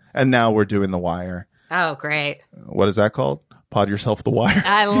 Yeah. And now we're doing The Wire. Oh, great. What is that called? Pod Yourself The Wire.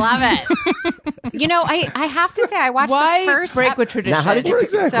 I love it. I have to say, I watched the first break with tradition? Now,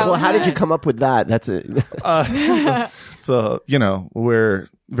 how did you come up with that? That's it. So, we're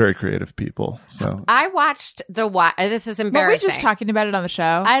very creative people. So I watched The Wire. This is embarrassing. Were we just talking about it on the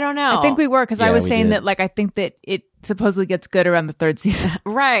show? I don't know. I think we were, because I was we saying did. that, like, I think that it supposedly gets good around the third season.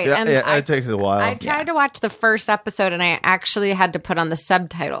 Right. yeah, and it takes a while. I tried to watch the first episode, and I actually had to put on the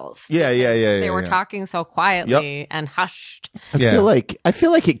subtitles. Yeah. They were talking so quietly and hushed. I feel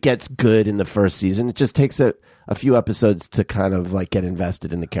like it gets good in the first season. It just takes a few episodes to kind of like get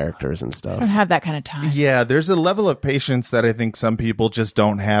invested in the characters and I stuff. don't have that kind of time. Yeah, there's a level of patience that I think some people just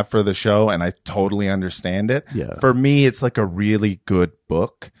don't have for the show, and I totally understand it. Yeah. For me, it's like a really good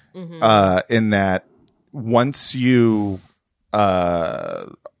book, in that once you allow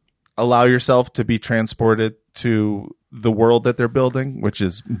yourself to be transported to the world that they're building, which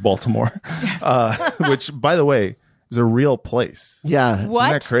is Baltimore, which, by the way, is a real place. Yeah. What?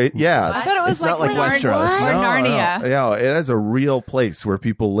 Isn't that great? Yeah. I thought it was It's not like Westeros. Or Narnia. No. Yeah, it is a real place where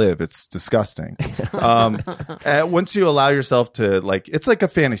people live. It's disgusting. Once you allow yourself to, like, it's like a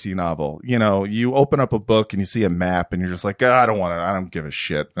fantasy novel. You open up a book and you see a map and you're just like, I don't give a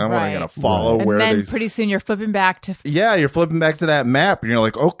shit. I'm not going to follow And where then pretty soon you're flipping back to... Yeah, you're flipping back to that map and you're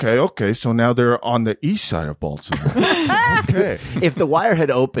like, okay, so now they're on the east side of Baltimore. Okay. If The Wire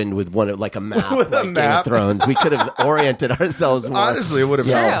had opened with like a map, With a like Game map. of Thrones, we could have oriented ourselves more. Honestly, it would have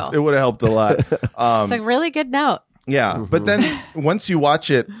helped. It would have helped a lot. It's a really good note. Yeah, but then once you watch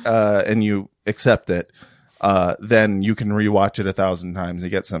it and you accept it, then you can rewatch it 1,000 times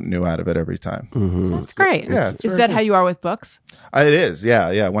and get something new out of it every time. That's great. Yeah, Is that how you are with books? it is?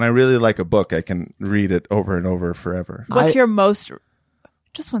 Yeah. When I really like a book, I can read it over and over forever. What's your most...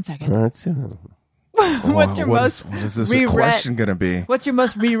 Just one second. What's your What most is this reread... question going to be? What's your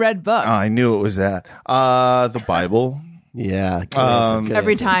most reread book? I knew it was that. The Bible. Yeah. Good answer, good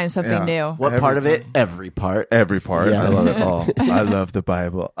Every answer. time something Yeah. new. What part of it? Every part. Every part. Yeah. I love it all. I love the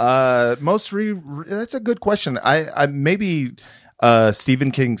Bible. That's a good question. I maybe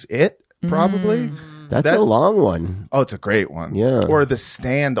Stephen King's It, probably. That's a long one. Oh, it's a great one. Yeah. Or The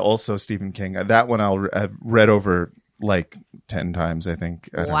Stand, also Stephen King. That one I've read over like 10 times, I think.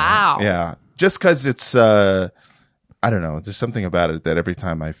 I don't Wow. know. Yeah. Just because it's, I don't know. There's something about it that every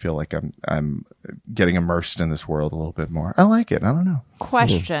time I feel like I'm getting immersed in this world a little bit more. I like it. I don't know.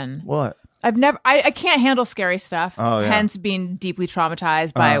 Question. What? I can't handle scary stuff. Oh, yeah. Hence being deeply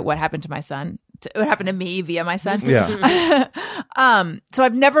traumatized by what happened to my son. What happened to me via my son. Yeah. So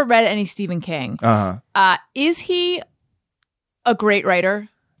I've never read any Stephen King. Is he a great writer?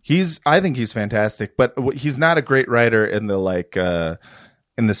 I think he's fantastic, but he's not a great writer in the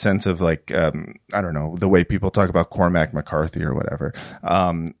in the sense of I don't know, the way people talk about Cormac McCarthy or whatever.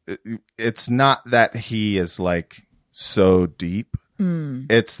 It's not that he is like so deep.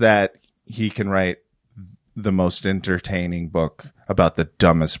 It's that he can write the most entertaining book about the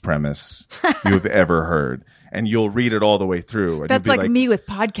dumbest premise you've ever heard. And you'll read it all the way through. And That's you'll be like me with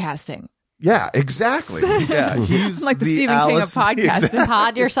podcasting. Yeah, exactly. Yeah, he's Like the Stephen King of podcasting.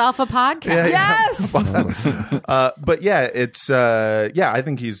 Pod yourself a podcast. Yes. But yeah, it's I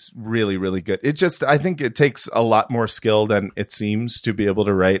think he's really, really good. I think it takes a lot more skill than it seems to be able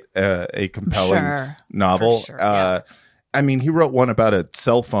to write a compelling novel. For sure, yeah. I mean, he wrote one about a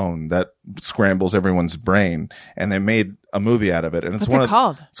cell phone that scrambles everyone's brain, and they made a movie out of it. And it's What's it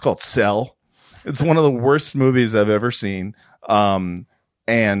called? It's called Cell. It's one of the worst movies I've ever seen.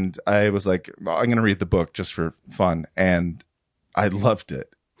 And I was like, I'm going to read the book just for fun. And I loved it.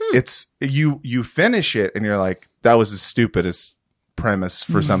 It's you finish it and you're like, that was the stupidest premise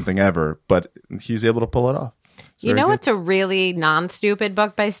for something ever, but he's able to pull it off. You know what's a really non-stupid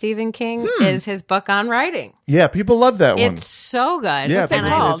book by Stephen King is his book on writing. Yeah, people love that one. It's so good. Yeah, and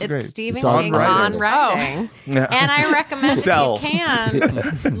it's great. it's Stephen It's on King writing. on writing. Oh. Yeah. And I recommend if Sell. you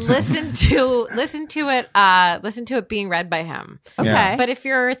can listen to it being read by him. Okay. Yeah. But if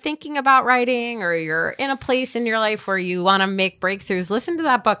you're thinking about writing or you're in a place in your life where you want to make breakthroughs, listen to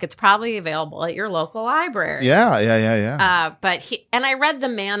that book. It's probably available at your local library. Yeah. And I read The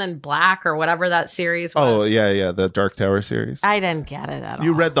Man in Black or whatever that series was. Oh, yeah, the Dark Tower series. I didn't get it at all.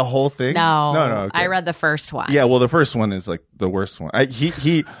 You read the whole thing? No. Okay. I read the first one. Yeah, well, the first one is like the worst one. The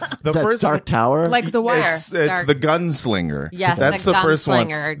Is that first Dark Tower? Like The Wire. It's Dark. the Gunslinger. Yes, that's the the first one.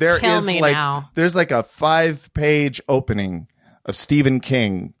 Gunslinger. There Kill is me like now. there's like a 5-page opening of Stephen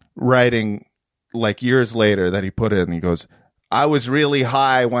King writing like years later that he put in. He goes, "I was really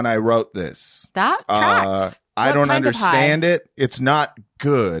high when I wrote this. That tracks. I What don't kind of understand it. It's not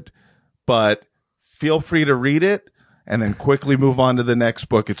good, but feel free to read it and then quickly move on to the next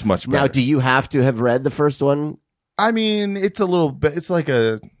book. It's much better." Now, do you have to have read the first one? I mean, it's a little bit. It's like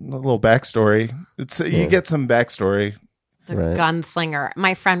a little backstory. You get some backstory. The Right. Gunslinger.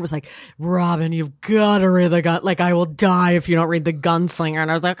 My friend was like, "Robin, you've got to read the gun. Like, I will die if you don't read the Gunslinger."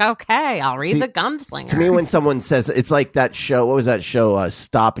 And I was like, "Okay, I'll read the Gunslinger." To me, when someone says it's like that show, what was that show?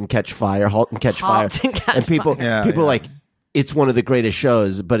 Stop and Catch Fire, Halt and Catch Fire, and people, Fire. people Yeah. like it's one of the greatest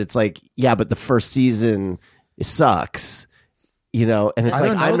shows, but it's like, yeah, but the first season sucks, you know, and it's I like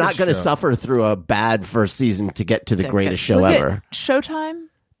don't know I'm not the going to show. suffer through a bad first season to get to the greatest show Was ever. it Showtime?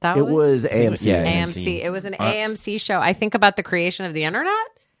 That It was AMC. Yeah. AMC. It was an AMC show. I think about the creation of the internet.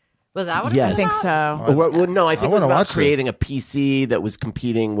 Was that what Yes. I it think was? so. Well, no, I think it was wanna about watch this. creating a PC that was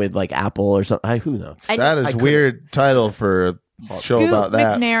competing with like Apple or something. Who knows? That is weird title for a show Scoot about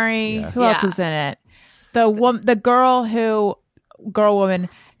that. McNairy. Who else Yeah. was in it? The girl woman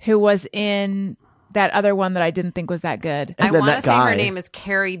who was in that other one that I didn't think was that good. I And then want to that say her guy- name is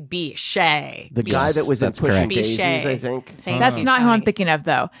Carrie Bechet. The guy that was in that's Pushing correct. Daisies, Bechet. I think. Thank That's you, not who I'm Tony. thinking of,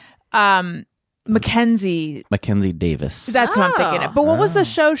 though. Mackenzie. Mackenzie Davis. That's who I'm thinking of. But what was the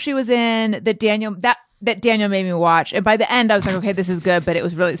show she was in that Daniel made me watch? And by the end, I was like, okay, this is good, but it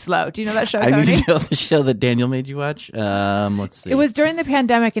was really slow. Do you know that show, I Tony? need to know the show that Daniel made you watch. Let's see. It was during the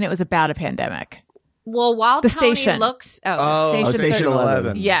pandemic, and it was about a pandemic. Well, while The Tony Station. looks, Station Station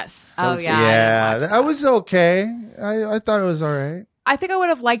 11. Yes. oh yeah, Yeah, that was okay. I thought it was all right. I think I would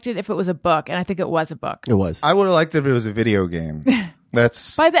have liked it if it was a book, and I think it was a book. It was. I would have liked it if it was a video game.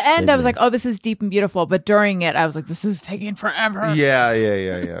 That's By the end, I was like, oh, this is deep and beautiful. But during it, I was like, this is taking forever.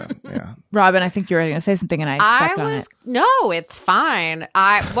 yeah. Robin, I think you were going to say something, and I stepped on it. No, it's fine.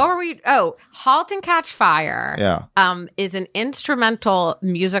 What were we? Oh, Halt and Catch Fire. Yeah. Is an instrumental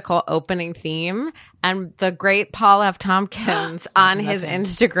musical opening theme, and the great Paul F. Tompkins on his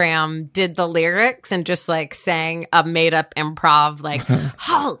Instagram did the lyrics and just like sang a made up improv like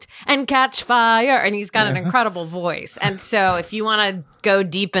 "Halt and Catch Fire," and he's got an incredible voice. And so, if you want to go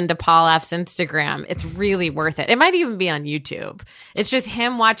deep into Paul F's Instagram, it's really worth it. It might even be on YouTube. It's just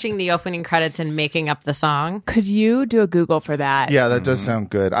him watching the opening credits and making up the song. Could you do a Google for that? Yeah, that does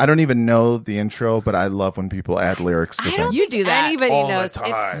sound good. I don't even know the intro, but I love when people add lyrics to things. You do that. Anybody all the knows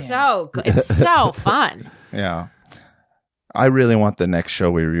time. it's so good. It's so fun. Yeah. I really want the next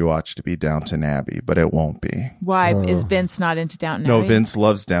show we rewatch to be Downton Abbey, but it won't be. Why is Vince not into Downton No, Abbey? Vince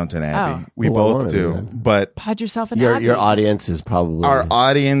loves Downton Abbey. Oh. We Well, I both wanna do. do that. But Pod yourself an Your Abbey. audience is probably our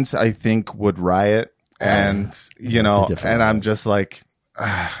audience, I think, would riot. And, you know, different and I'm audience. just like,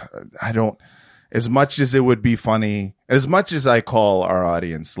 I don't, as much as it would be funny, as much as I call our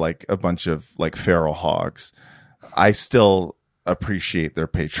audience like a bunch of like feral hogs, I still appreciate their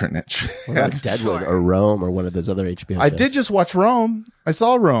patronage. like Deadwood or Rome or one of those other HBO shows. I did just watch Rome. I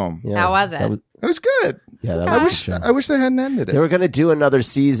saw Rome. Yeah, How was it? that It was good. Yeah, that I was a wish show. I wish they hadn't ended it. They were going to do another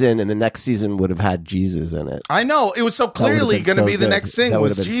season, and the next season would have had Jesus in it. I know it was so That would have clearly been going to so be the good. next thing That would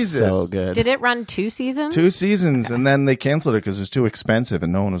was have been Jesus. so good. Did it run 2 seasons? 2 seasons, and then they canceled it because it was too expensive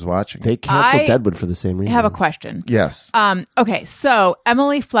and no one was watching. They canceled I Deadwood for the same reason. I have a question. Yes. Okay, so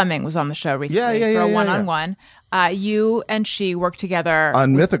Emily Fleming was on the show recently Yeah, for a yeah. one-on-one. You and she worked together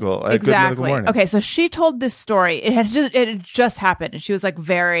On Mythical, Good Mythical Morning. Okay, so she told this story. It had just happened, and she was like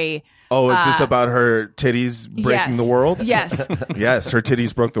very. Oh, is this about her titties breaking Yes. the world? Yes. Yes, her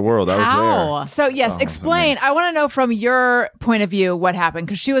titties broke the world. I was How? So yes, explain. I want to know from your point of view what happened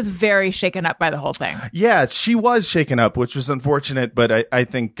because she was very shaken up by the whole thing. there. Yeah, she was shaken up, which was unfortunate, but I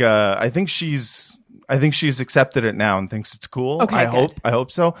think she's accepted it now and thinks it's cool. Okay, good. I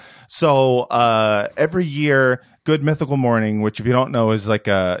hope so. So every year, Good Mythical Morning, which if you don't know is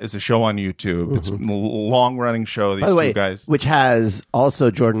a show on YouTube. It's a long running show. These By the way, two guys. which has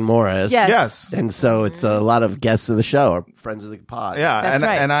also Jordan Morris. Yes. Yes. And so it's a lot of guests of the show or friends of the pod. Yeah, That's and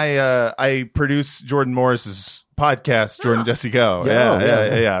right. and I produce Jordan Morris's podcast, Jordan Jesse Go.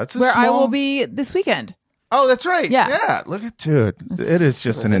 Yeah, Yeah. It's a Where I small- will be this weekend. Oh, that's right. Yeah. Yeah. Look at dude. It is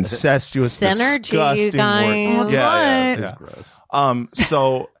just an incestuous, Synergy, you disgusting guys. work. That's right. Yeah. Gross.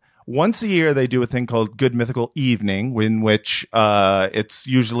 So once a year they do a thing called Good Mythical Evening, in which it's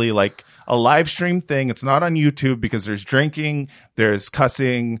usually like a live stream thing. It's not on YouTube because there's drinking, there's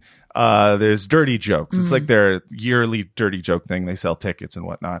cussing, there's dirty jokes. It's like their yearly dirty joke thing. They sell tickets and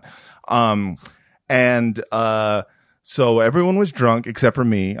whatnot. So everyone was drunk except for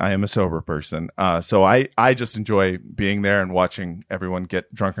me. I am a sober person. So I just enjoy being there and watching everyone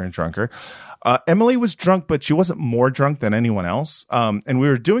get drunker and drunker. Emily was drunk, but she wasn't more drunk than anyone else. And we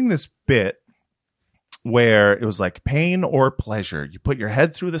were doing this bit where it was like pain or pleasure. You put your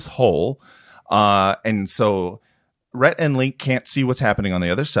head through this hole. And so Rhett and Link can't see what's happening on the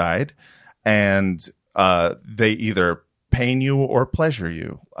other side. And they either pain you or pleasure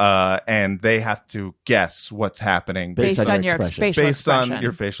you. And they have to guess what's happening Based on your expression. facial based expression. on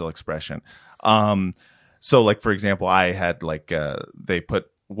your facial expression. So like, for example, I had like, they put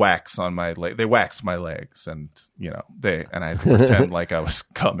wax on my leg. They waxed my legs and, I had to pretend like I was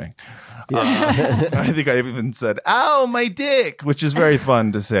coming. I think I even said, ow, my dick, which is very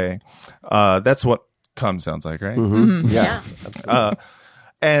fun to say. That's what cum sounds like, right? Yeah.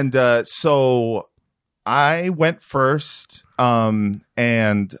 So I went first, and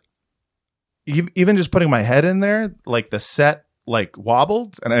even just putting my head in there, like the set like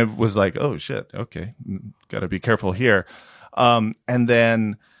wobbled, and I was like, "Oh shit, okay, got to be careful here." And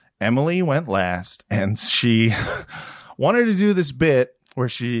then Emily went last, and she wanted to do this bit where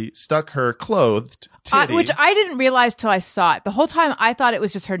she stuck her clothed titty. Which I didn't realize till I saw it. The whole time I thought it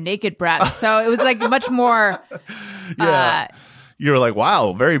was just her naked breast. So it was like much more. Yeah. You were like,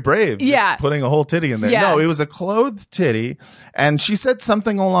 wow, very brave. Just Yeah. putting a whole titty in there. Yeah. No, it was a clothed titty. And she said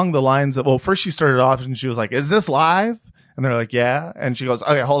something along the lines of, well, first she started off and she was like, is this live? And they're like, yeah. And she goes,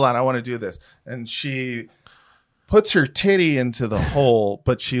 okay, hold on. I want to do this. And she puts her titty into the hole,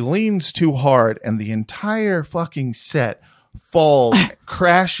 but she leans too hard and the entire fucking set falls,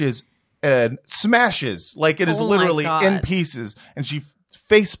 crashes, and smashes. Like it is Oh my literally God. in pieces. And she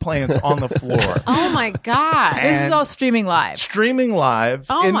face plants on the floor. Oh my God. This is And- all streaming live. Streaming live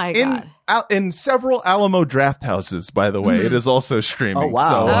Oh my God. in several Alamo draft houses, by the way. It is also streaming. Oh, wow.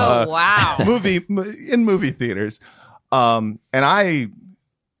 So, Oh, wow. in movie theaters. And I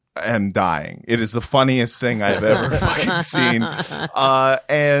am dying. It is the funniest thing I've ever fucking seen.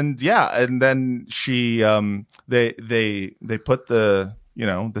 And then she they put the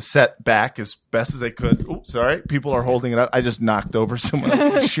the set back as best as they could. Oh, sorry, people are holding it up. I just knocked over someone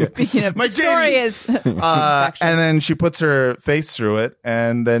else's shit. Speaking of My story titty. is And then she puts her face through it,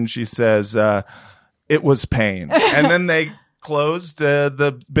 and then she says, "It was pain." And then they closed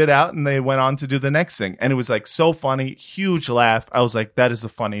the bit out, and they went on to do the next thing. And it was like so funny, huge laugh. I was like, "That is the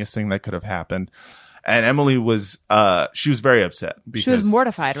funniest thing that could have happened." And Emily was, she was very upset because she was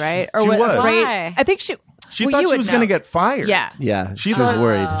mortified, right? Or She was. afraid. Why? I think she. she well, thought you she would was going to know. get fired. Yeah. Yeah. She She was thought-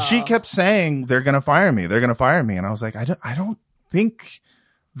 worried. She kept saying, "They're going to fire me. They're going to fire me." And I was like, I don't think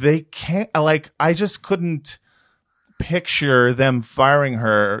they can't. Like, I just couldn't picture them firing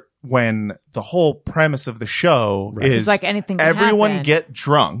her when the whole premise of the show is It's like anything can everyone happen. get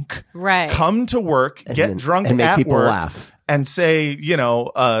drunk, Right. come to work, get then- drunk and make at people work, laugh. and say,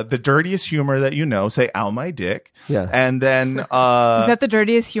 the dirtiest humor that say, "Ow, my dick." Yeah. And then, Is that the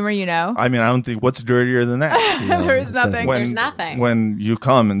dirtiest humor you know? I mean, I don't think what's dirtier than that. There is nothing. when, There's nothing. When you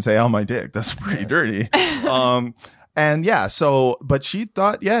come and say, "Oh, my dick," that's pretty dirty. And but she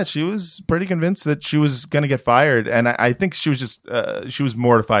thought, she was pretty convinced that she was going to get fired. And I think she was just, she was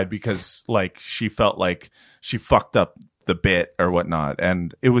mortified because like she felt like she fucked up the bit or whatnot.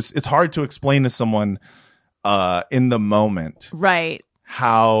 And it's hard to explain to someone in the moment. Right.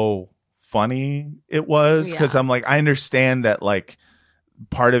 How funny it was. Because I'm like, I understand that like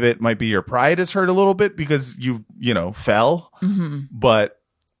part of it might be your pride is hurt a little bit because you fell. Mm-hmm. But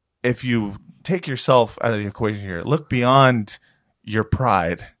if you take yourself out of the equation here, look beyond your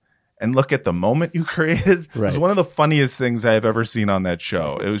pride and look at the moment you created. Right. It was one of the funniest things I've ever seen on that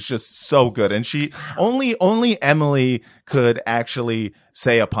show. It was just so good. And she only Emily could actually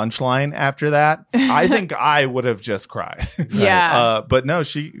say a punchline after that. I think I would have just cried. Yeah. But no,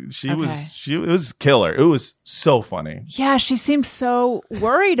 she was killer. It was so funny. Yeah, she seemed so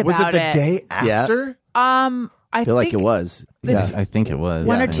worried about it. Was it the day after? Yeah. I feel like it was. I think it was.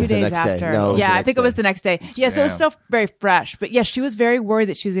 1 or 2 days after. No, I think it was the next day. Yeah, so it was still very fresh. But yeah, she was very worried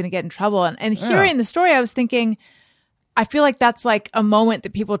that she was going to get in trouble. And hearing the story, I was thinking, I feel like that's like a moment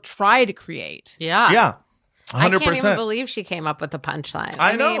that people try to create. Yeah. Yeah. 100%. I can't even believe she came up with the punchline.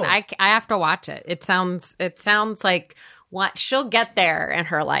 I know. mean, I have to watch it. It sounds like what she'll get there in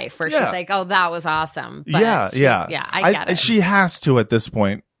her life where she's like, oh, that was awesome. But I get it. She has to at this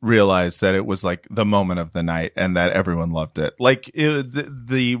point realize that it was like the moment of the night and that everyone loved it. Like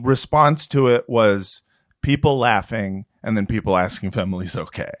the response to it was people laughing and then people asking if Emily's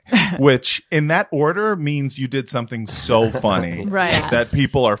okay, which in that order means you did something so funny that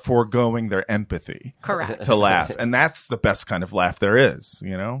people are foregoing their empathy to laugh. And that's the best kind of laugh there is,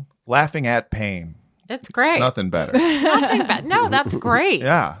 laughing at pain. It's great. Nothing better. Nothing better. No, that's great.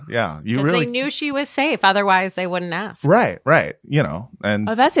 Yeah. Because they knew she was safe. Otherwise, they wouldn't ask. Right. And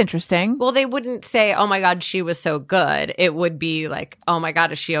Oh, that's interesting. Well, they wouldn't say, oh my God, she was so good. It would be like, oh my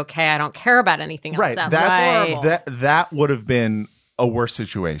God, is she okay? I don't care about anything else. Right. That would have been a worse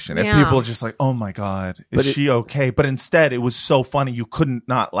situation. If people are just like, oh my God, is she okay? But instead, it was so funny. You couldn't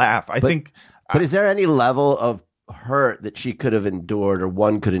not laugh. But is there any level of hurt that she could have endured or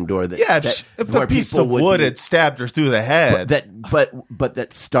one could endure that if a piece of wood had stabbed her through the head but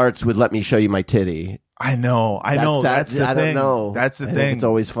that starts with let me show you my titty. I know that's the thing. I don't know, that's the thing. It's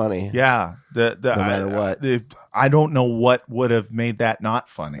always funny. No matter what. I don't know what would have made that not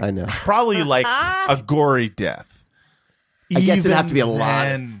funny. I know. Probably like a gory death. I guess it'd have to be a lot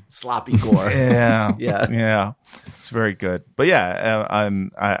of sloppy gore. Yeah it's very good. But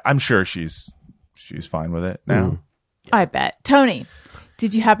I'm sure she's fine with it now. I bet. Tony,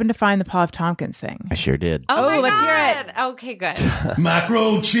 did you happen to find the Paul F. Tompkins thing? I sure did. Oh my let's God. hear it. Okay, good.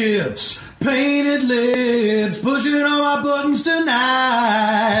 Microchips, painted lids, pushing on my buttons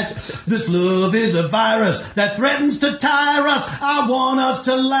tonight. This love is a virus that threatens to tire us. I want us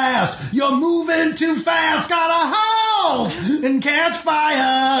to last. You're moving too fast. Gotta hold and catch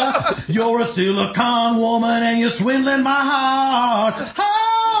fire. You're a silicone woman and you're swindling my heart.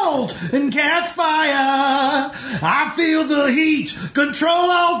 Hold and catch fire. I feel the heat. Control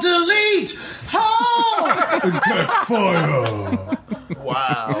alt delete. Hold and catch fire.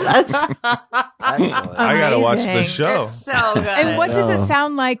 Wow, that's excellent. I gotta watch this show. It's so good. And what does it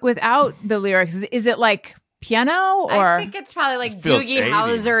sound like without the lyrics? Is it like piano or? I think it's probably like feels Doogie 80s.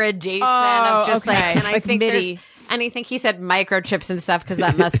 Howser adjacent Oh, of just okay. like, and I Like think MIDI. and I think he said microchips and stuff because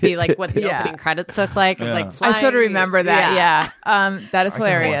that must be like what the opening credits look like. Yeah. Like I flying. sort of remember that. Yeah. That is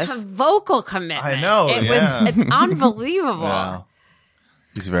hilarious. A vocal commitment. I know, It's unbelievable. Yeah.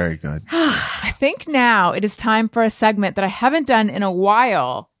 He's very good. I think now it is time for a segment that I haven't done in a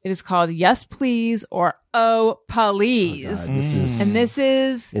while. It is called Yes Please or Oh Please. This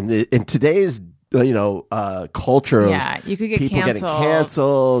is in today's culture of you could get people getting canceled.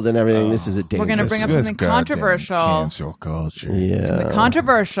 canceled and everything. This is a dangerous. We're going to bring up something controversial. Cancel culture. Yeah.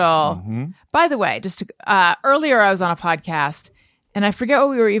 Controversial. By the way, earlier I was on a podcast and I forget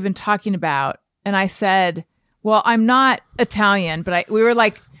what we were even talking about. And I said, well, I'm not Italian, but we were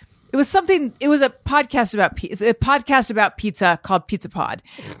like, it was a podcast about pizza called Pizza Pod.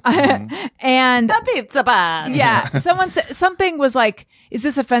 And The Pizza Pod. yeah, someone said something was like, is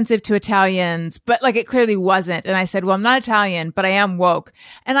this offensive to Italians? But like it clearly wasn't. And I said, well, I'm not Italian, but I am woke.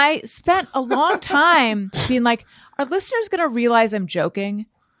 And I spent a long time being like, are listeners going to realize I'm joking?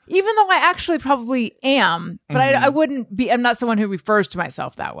 Even though I actually probably am, but I wouldn't be, I'm not someone who refers to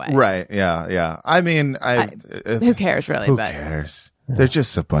myself that way. Right. Yeah. I mean, Who cares really? Who cares? They're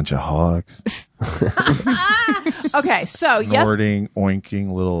just a bunch of hogs. Okay. So yes. Snorting,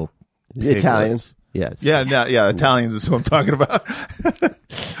 oinking little The Italians. Yes. Yeah. Italians is who I'm talking about.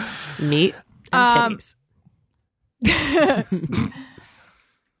 Meat and titties.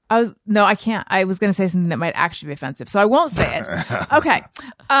 I can't. I was going to say something that might actually be offensive, so I won't say it. Okay.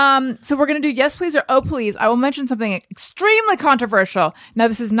 So we're going to do yes, please, or oh, please. I will mention something extremely controversial. Now,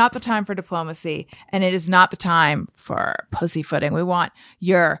 this is not the time for diplomacy, and it is not the time for pussyfooting. We want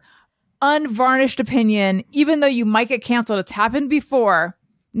your unvarnished opinion, even though you might get canceled. It's happened before.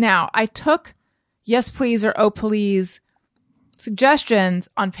 Now, I took yes, please, or oh, please suggestions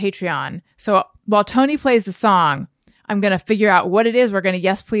on Patreon. So while Tony plays the song, I'm going to figure out what it is we're going to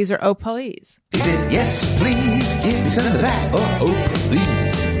yes, please, or oh, please. He said, yes, please, give me some of that. Oh,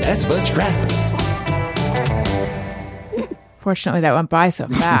 please, that's much crap. Fortunately, that went by so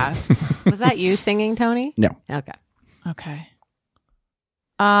fast. Was that you singing, Tony? No. Okay.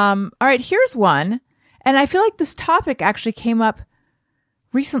 All right, here's one. And I feel like this topic actually came up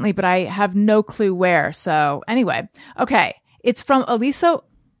recently, but I have no clue where. So anyway, okay. It's from Elissa,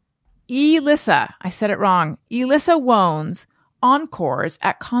 I said it wrong. Elissa Wones, encores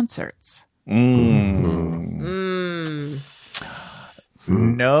at concerts.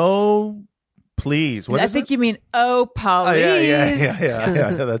 No, please. What I is think it? you mean, oh, please. Oh, yeah,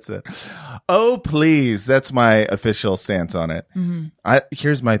 that's it. Oh, please. That's my official stance on it.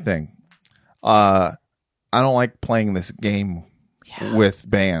 Here's my thing. I don't like playing this game with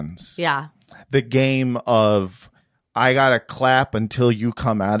bands. Yeah. The game of I gotta clap until you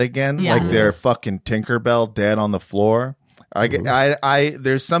come out again, like they're fucking Tinkerbell dead on the floor.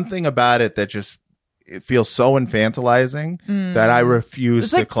 There's something about it that just it feels so infantilizing that I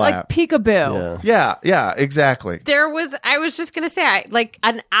refuse to clap. Like peekaboo. Yeah, exactly. I was just going to say, like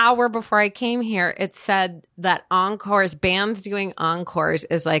an hour before I came here, it said that bands doing encores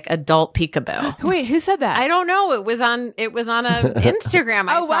is like adult peekaboo. Wait, who said that? I don't know. It was on a Instagram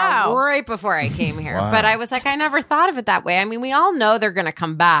I saw right before I came here. Wow. But I was like, I never thought of it that way. I mean, we all know they're going to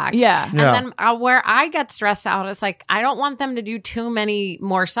come back. Yeah. And then where I get stressed out is like, I don't want them to do too many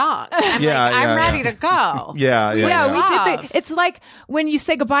more songs. I'm ready to go. Yeah. We did it's like when you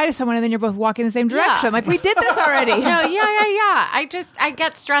say goodbye to someone and then you're both walking in the same direction. Yeah. Like, we did this already. No, yeah. I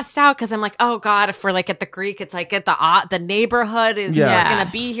get stressed out because I'm like, oh God, if we're like at the Greek, it's like at the neighborhood is going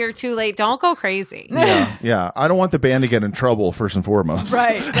to be here too late. Don't go crazy. Yeah. I don't want the band to get in trouble, first and foremost.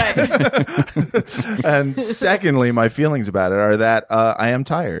 Right. And secondly, my feelings about it are that I am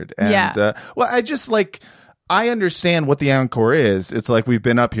tired. And, I understand what the encore is. It's like we've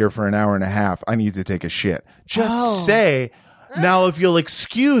been up here for an hour and a half. I need to take a shit. Just say, now if you'll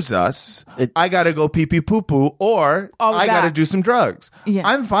excuse us, I got to go pee-pee poo-poo or I got to do some drugs. Yeah.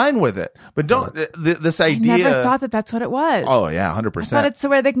 I'm fine with it. But don't, this idea. I never thought that that's what it was. Oh, yeah, 100%. I thought it's so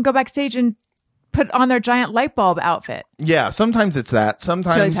where they can go backstage and put on their giant light bulb outfit. Yeah, sometimes it's that.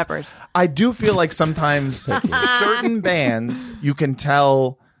 Sometimes Chili Peppers. I do feel like sometimes certain bands, you can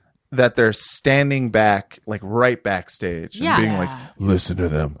tell that they're standing back, like right backstage and being like, listen to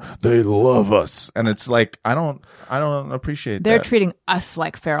them. They love us. And it's like, I don't appreciate They're that. treating us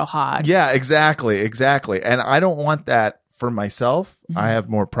like feral hogs. Yeah, exactly. And I don't want that for myself. I have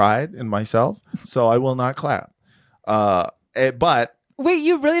more pride in myself, so I will not clap. But wait,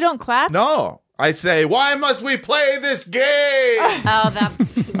 you really don't clap? No. I say, why must we play this game?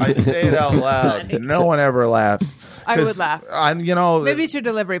 I say it out loud. No one ever laughs. I would laugh. Maybe it's your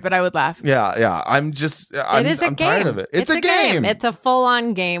delivery, but I would laugh. Yeah. I'm tired of it. It's a game. It's a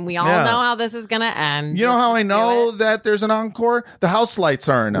full-on game. We all know how this is going to end. You know how I know that there's an encore? The house lights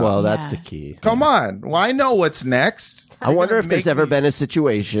aren't on. Well, that's the key. Come on. Well, I know what's next. I wonder if there's ever been a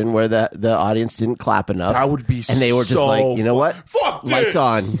situation where the audience didn't clap enough. That would be and they were just like, you know what? Fuck Lights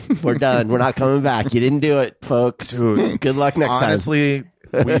on. We're done. We're not coming back. You didn't do it, folks. Dude, good luck next time. Honestly,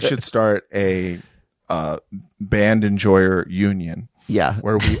 we should start a band enjoyer union. Yeah.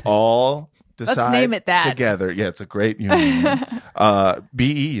 Where we all decide Let's name it that. together. Yeah, it's a great union.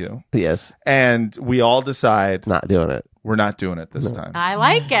 BEU. Yes. And we all decide not doing it. We're not doing it this time. I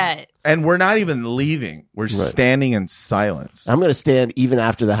like it. And we're not even leaving. We're standing in silence. I'm going to stand even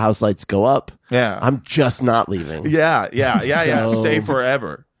after the house lights go up. Yeah. I'm just not leaving. Yeah. Stay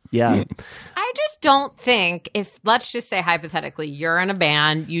forever. Yeah. I just don't think let's just say hypothetically, you're in a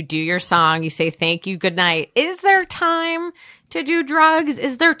band, you do your song, you say thank you, good night. Is there time to do drugs?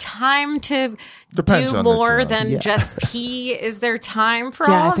 Is there time to Depends do on the more drug. than just pee? Is there time for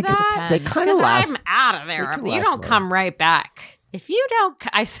all I of think that? it depends. They kind of last. I'm out of there. can You last don't long. come right back. If you don't,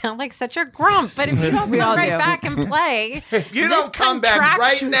 I sound like such a grump, but if you don't We all come right do. back and play, If you don't come back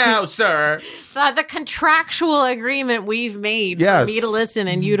right now, sir. The contractual agreement we've made Yes. for me to listen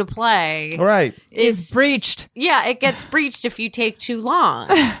and you to play Right. Is breached. Yeah, it gets breached if you take too long.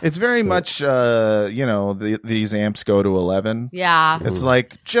 It's very much, these amps go to 11. Yeah. It's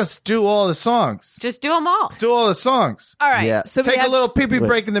like, just do all the songs. Just do them all. Do all the songs. All right. Yeah. So we Take a have little pee-pee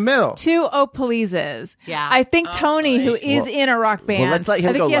break in the middle. 2 Oh Pleases. Yeah. I think Tony, who is in a rock band, let's let him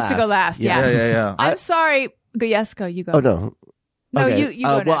I think go he has to go last. last. Yeah. Yeah. I'm sorry. Go. Yes, go. You go. Oh, no. No, Okay. you go.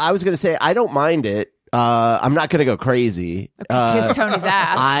 Well, next. I was going to say, I don't mind it. I'm not going to go crazy. Kiss Tony's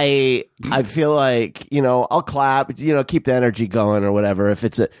ass. I feel like, I'll clap, keep the energy going or whatever. If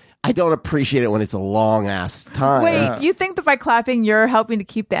it's I don't appreciate it when it's a long ass time. Wait, you think that by clapping you're helping to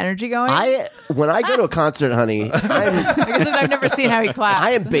keep the energy going? When I go to a concert, honey, I guess I've never seen how he claps.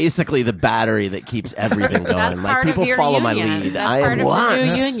 I am basically the battery that keeps everything going. That's Like part people of your follow union. my lead. That's I part am of the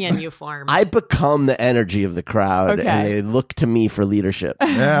new what? union you formed. I become the energy of the crowd, Okay. and they look to me for leadership.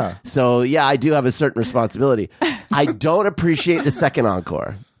 Yeah. So yeah, I do have a certain responsibility. I don't appreciate the second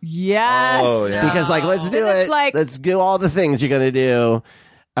encore Yes. Oh, yeah. because, let's do Then it's it. like- Let's do all the things you're gonna do.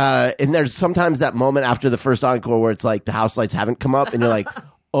 And there's sometimes that moment after the first encore where it's like the house lights haven't come up, and you're like,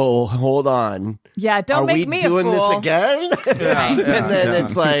 "Oh, hold on, Yeah, don't are make we me doing a fool. this again?" And then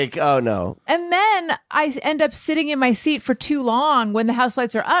it's like, "Oh no." And then I end up sitting in my seat for too long when the house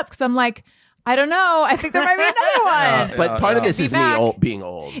lights are up because I'm like, I don't know. I think there might be another one. But part of this Be is back. me being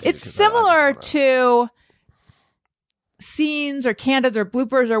old. too, It's 'cause similar to scenes or candids or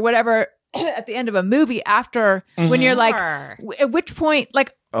bloopers or whatever at the end of a movie after when you're like, Sure. at which point,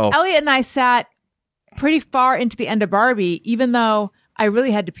 like Oh. Elliot and I sat pretty far into the end of Barbie, even though I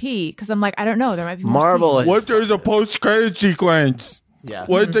really had to pee because I'm like, I don't know. There might be more Marvel. scenes. What there's a post-credit sequence? Yeah.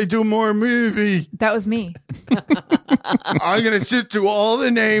 What if they do more movie? That was me. I'm going to sit through all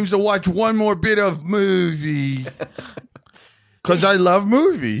the names to watch one more bit of movie. Because I love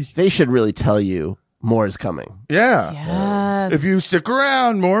movie. They should really tell you more is coming. Yeah. Yes. If you stick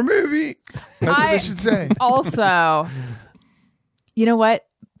around, more movie. That's what they should say. Also, you know what?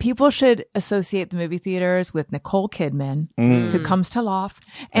 People should associate the movie theaters with Nicole Kidman, who comes to laugh,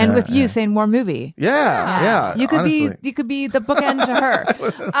 and with you saying more movie. Yeah. You could honestly. be the bookend to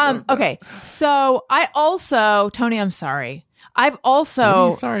her. Okay, so I also, Tony, I'm sorry. I've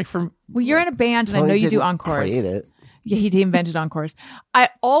also Sorry for. well, you're in a band, and I know Tony you do didn't encores. create it. Yeah, he invented encores. I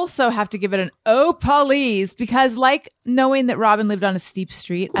also have to give it an oh please because, like knowing that Robin lived on a steep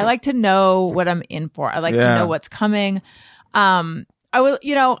street, I like to know what I'm in for. I like to Yeah. know what's coming. I will,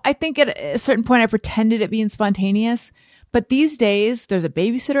 I think at a certain point I pretended it being spontaneous, but these days there's a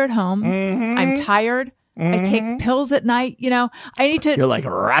babysitter at home. I'm tired. I take pills at night. I need to. You're like,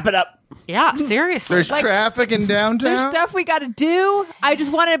 wrap it up. Yeah, seriously. There's traffic in downtown. There's stuff we got to do. I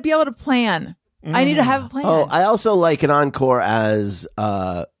just want to be able to plan. I need to have a plan. Oh, I also like an encore as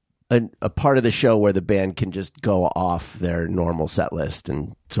a part of the show where the band can just go off their normal set list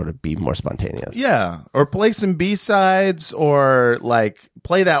and sort of be more spontaneous. Yeah. Or play some B-sides or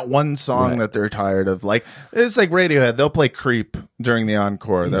play that one song that they're tired of. It's like Radiohead. They'll play Creep during the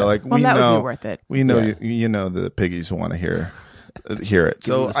encore. They're like, Well, we that would know, be worth it. We know, Yeah. you know the piggies want to hear it.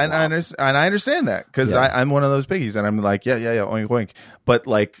 So them the I understand that because Yeah. I'm one of those piggies and I'm like, yeah, oink, oink. But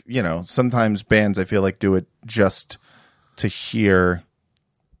sometimes bands I feel like do it just to hear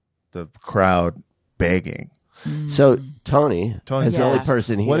the crowd begging. So Tony, Tony, as the Yeah. only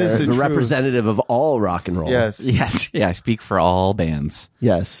person here, What is the the truth? representative of all rock and roll. Yes. Yes, yeah, I speak for all bands.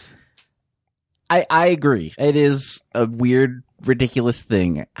 Yes. I agree. It is a weird, ridiculous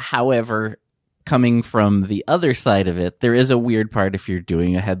thing. However, coming from the other side of it, there is a weird part if you're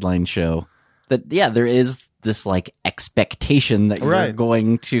doing a headline show that, there is this expectation that you're Right.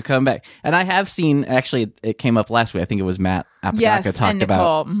 going to come back. And I have seen, actually, it came up last week. I think it was Matt Apodaca Yes, talked and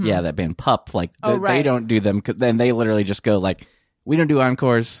about, Nicole. Mhm. that band Pup. They right. don't do them. Then they literally just go we don't do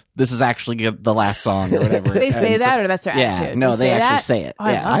encores. This is actually the last song or whatever. They say And that, or that's their yeah, attitude? no, they actually that? say it. Oh,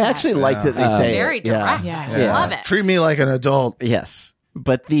 I Yeah. love I that. actually like that they say Very it. Yeah. direct. Yeah. I love it. Treat me like an adult. Yes.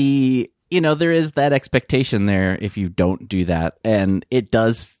 But there is that expectation there if you don't do that. And it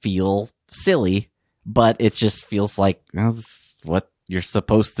does feel silly, but it just feels like this is what you're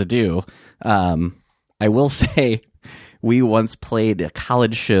supposed to do. I will say we once played a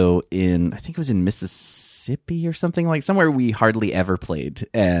college show I think it was in Mississippi or something, somewhere we hardly ever played.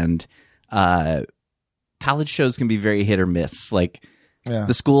 And college shows can be very hit or miss.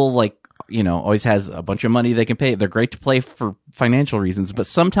 The school, always has a bunch of money they can pay. They're great to play for financial reasons, but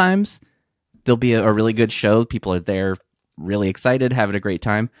sometimes there'll be a really good show. People are there really excited, having a great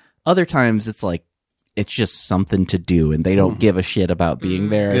time. Other times it's it's just something to do and they don't give a shit about being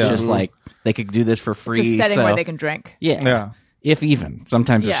there. It's Yeah. just they could do this for free. It's a setting so- where they can drink. Yeah. Yeah. if even.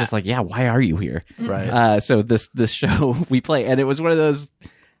 Sometimes Yeah. it's just like, yeah, why are you here? Right. So this show we play, and it was one of those.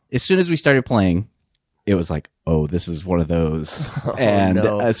 As soon as we started playing, it was like, oh, this is one of those. And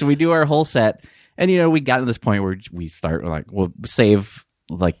no. so we do our whole set, and we got to this point where we start like, we'll save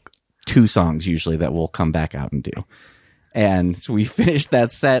like 2 songs usually that we'll come back out and do. And so we finish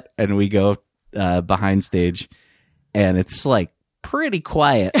that set, and we go behind stage, and it's like pretty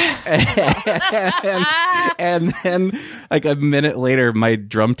quiet. and then like a minute later, my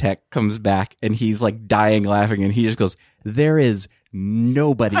drum tech comes back, and he's like dying laughing, and he just goes, "There is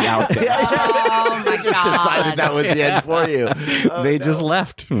nobody out there." Oh my Decided god. that was the end for you. They just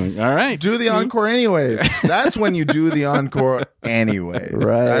left. I'm like, all right. Do the encore anyways. That's when you do the encore anyways.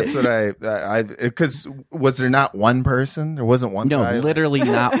 Right. That's what I because was there not one person? There wasn't one No, guy? literally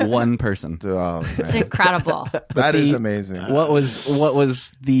not one person. Oh, It's man. incredible. That is the- amazing. What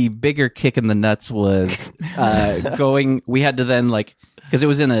was the bigger kick in the nuts was going. We had to then because it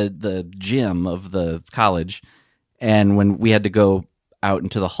was in the gym of the college, and when we had to go out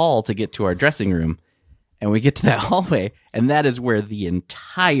into the hall to get to our dressing room, and we get to that hallway, and that is where the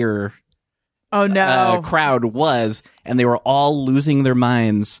entire Oh no. crowd was, and they were all losing their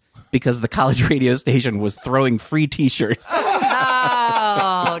minds because the college radio station was throwing free T-shirts.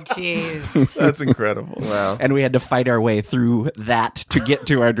 Oh, jeez. That's incredible. Wow. And we had to fight our way through that to get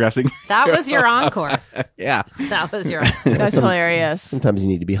to our dressing room. That was your encore. Yeah. That was your That's hilarious. Sometimes you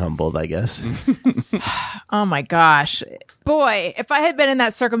need to be humbled, I guess. Oh my gosh. Boy, if I had been in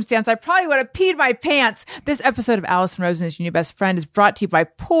that circumstance, I probably would have peed my pants. This episode of Allison Rosen is Your New Best Friend is brought to you by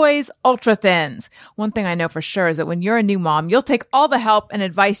Poise Ultra Thins. One thing I know for sure is that when you're a new mom, you'll take all the help and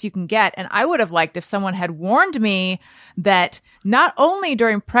advice you can get. And I would have liked if someone had warned me that not only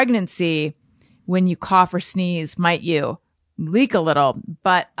during pregnancy, when you cough or sneeze, might you leak a little,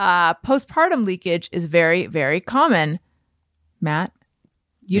 but postpartum leakage is very, very common. Matt?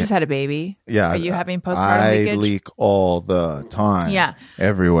 You just had a baby. Yeah. Are you having postpartum I leakage? leak all the time. Yeah.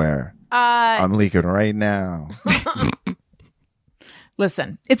 Everywhere. I'm leaking right now.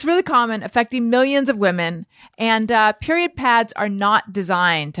 Listen, it's really common, affecting millions of women, and period pads are not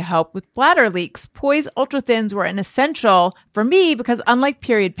designed to help with bladder leaks. Poise Ultra Thins were an essential for me because unlike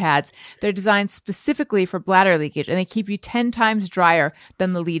period pads, they're designed specifically for bladder leakage, and they keep you 10 times drier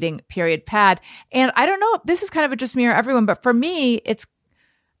than the leading period pad. And I don't know, this is kind of just me or everyone, but for me, it's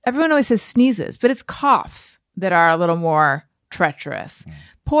everyone always says sneezes, but it's coughs that are a little more treacherous.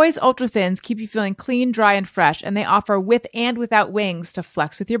 Poise Ultra Thins keep you feeling clean, dry, and fresh, and they offer with and without wings to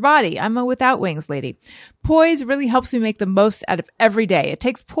flex with your body. I'm a without wings lady. Poise really helps me make the most out of every day. It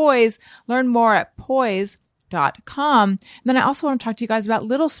takes poise. Learn more at poise.com. And then I also want to talk to you guys about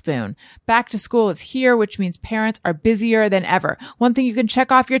Little Spoon. Back to school is here, which means parents are busier than ever. One thing you can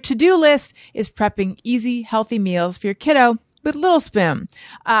check off your to-do list is prepping easy, healthy meals for your kiddo with Little Spoon.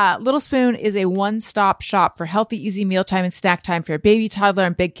 Little Spoon is a one-stop shop for healthy, easy mealtime and snack time for your baby, toddler,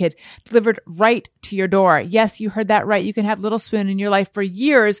 and big kid, delivered right to your door. Yes, you heard that right. You can have Little Spoon in your life for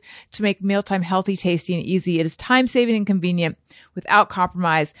years to make mealtime healthy, tasty, and easy. It is time-saving and convenient without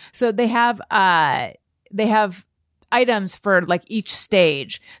compromise. So they have items for like each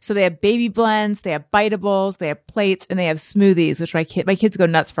stage. So they have baby blends, they have biteables, they have plates, and they have smoothies, which my kids go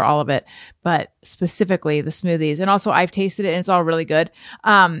nuts for all of it, but specifically the smoothies. And also I've tasted it and it's all really good.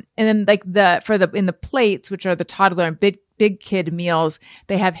 And then like in the plates, which are the toddler and big kid meals,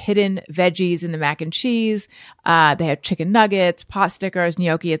 they have hidden veggies in the mac and cheese. They have chicken nuggets, pot stickers,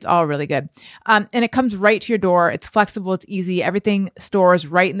 gnocchi. It's all really good. And it comes right to your door. It's flexible. It's easy. Everything stores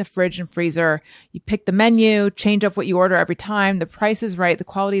right in the fridge and freezer. You pick the menu, change up what you order every time. The price is right. The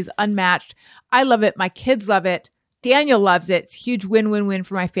quality is unmatched. I love it. My kids love it. Daniel loves it. It's a huge win-win-win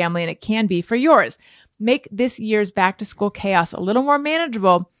for my family, and it can be for yours. Make this year's back to school chaos a little more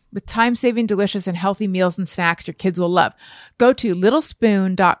manageable with time-saving, delicious, and healthy meals and snacks your kids will love. Go to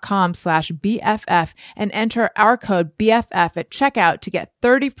littlespoon.com/BFF and enter our code BFF at checkout to get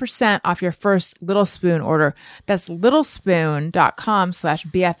 30% off your first Little Spoon order. That's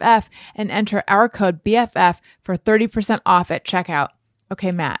littlespoon.com/BFF and enter our code BFF for 30% off at checkout.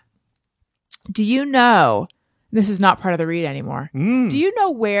 Okay, Matt, do you know, this is not part of the read anymore, do you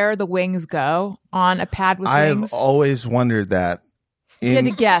know where the wings go on a pad with wings? I've always wondered that. If you had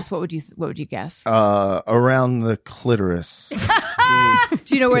to guess, what would you guess? Around the clitoris. Do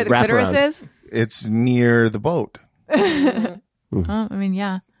you know where the Wrap clitoris around. is? It's near the boat. I mean,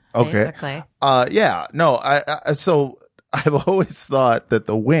 yeah. Okay. basically. Yeah. No. So I've always thought that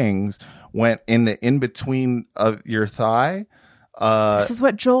the wings went in between of your thigh. This is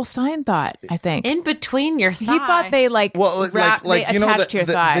what Joel Stein thought, I think. In between your thigh. He thought they Well, they you know, attached to your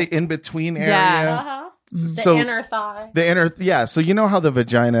thigh. the in between area. Yeah. The inner thigh. The inner, yeah. So you know how the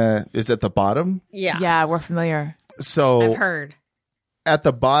vagina is at the bottom? Yeah. Yeah, we're familiar. So I've heard. at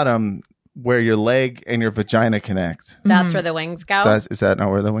the bottom where your leg and your vagina connect. That's where the wings go. Is that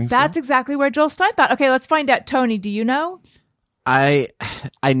not where the wings That's exactly where Joel Stein thought. Okay, let's find out. Tony, do you know? I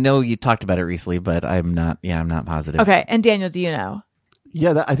know you talked about it recently, but I'm not positive. Okay, and Daniel, do you know?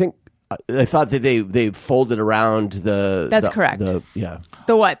 Yeah, I think I thought that they folded around the. That's correct. The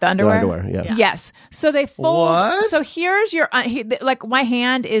what? The underwear? underwear, yeah. Yes. So they fold. What? So here's your like my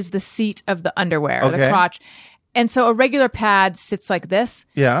hand is the seat of the underwear, the Okay. crotch, and so a regular pad sits like this.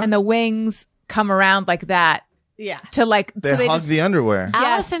 Yeah. And the wings come around like that Yeah. to like. They so they hug just, the underwear. Yes.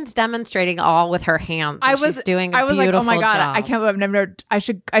 Allison's demonstrating all with her hands. I and was she's doing a I was like, beautiful oh my god, job. I can't believe I've never. I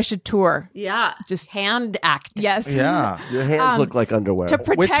should tour. Yeah. Just- hand acting. Yes. Yeah. Your hands look like underwear. To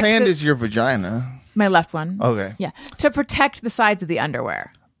protect Which hand the- is your vagina? my left one. Okay. Yeah. To protect the sides of the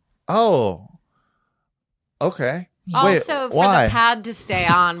underwear. Oh. Okay. Also, for why? the pad to stay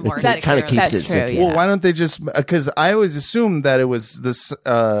on more That kinda securely. keeps That's it true. secure. Yeah. Well, why don't they just? Because I always assumed that it was this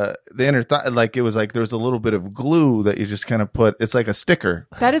the inner thigh. Like it was like there was a little bit of glue that you just kind of put. It's like a sticker.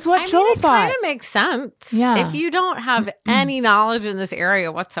 That is what I Joel mean, it thought. kind of makes sense. Yeah. If you don't have any knowledge in this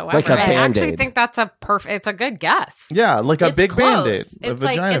area whatsoever, Like a I actually Band-Aid. think that's it's a good guess. Yeah, like a It's big close. Band-Aid. A It's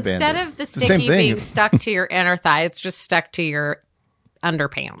like vagina instead Band-Aid. of the It's the same sticky thing. being stuck to your inner thigh, it's just stuck to your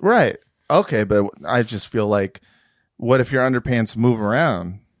underpants. Right. Okay, but I just feel like, what if your underpants move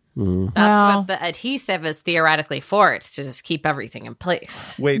around? That's Well- what the adhesive is theoretically for. It's to just keep everything in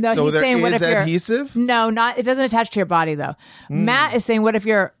place. Wait, No, so he's there saying, what is if you're- adhesive? No, not. It doesn't attach to your body though. Matt is saying, what if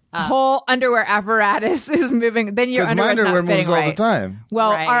your whole underwear apparatus is moving? Then your Because my underwear's underwear not fitting moves all right. the time.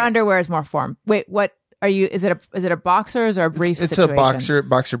 Well, Right. our underwear is more form. Wait, what are you? Is it a boxers or a brief? It's situation? a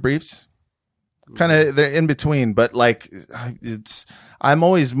boxer briefs. Kind of, they're in between, but like, I'm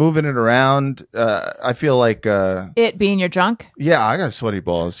always moving it around. I feel like, It being your junk. yeah, I got sweaty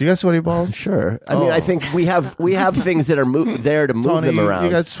balls. You got sweaty balls? Sure. I mean, I think we have things that are there to move Tony, them around.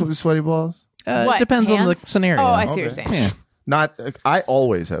 you got sweaty balls? What, Depends on the hands? scenario. Oh, I see what you're Okay. saying. Yeah. Not, I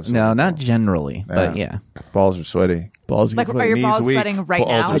always have sweaty No, balls. not generally, but Yeah. yeah. Balls are sweaty. balls. Like, get are sweaty. your Knees balls weak. sweating right Balls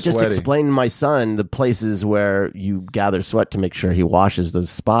now? are I just sweaty. explained to my son the places where you gather sweat to make sure he washes those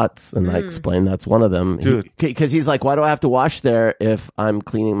spots, and I explained that's one of them. Dude. Because he's like, why do I have to wash there if I'm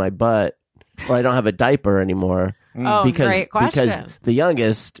cleaning my butt or I don't have a diaper anymore? Oh, great question. Because the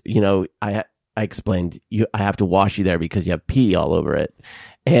youngest, I explained I have to wash you there because you have pee all over it,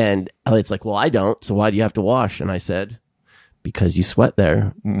 and Elliot's like, well, I don't, so why do you have to wash? And I said, because you sweat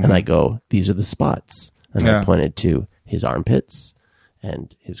there. And I go, these are the spots, and I Yeah. pointed to his armpits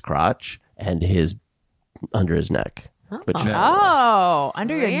and his crotch and his under his neck. But Oh,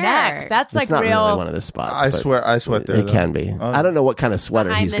 under your Weird. neck. That's like it's not real. really one of the spots. I but sweat there. It though. can be. Oh. I don't know what kind of sweater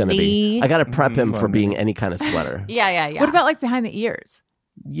Behind he's the going to be. knee. I got to prep him for well, being any kind of sweater. Yeah. What about like behind the ears?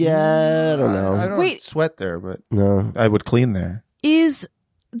 Yeah, I don't know. I don't Wait. sweat there, but No. I would clean there. Is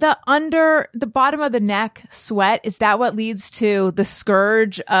the bottom of the neck sweat? Is that what leads to the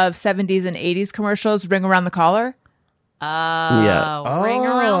scourge of 70s and 80s commercials, ring around the collar? Yeah. Ring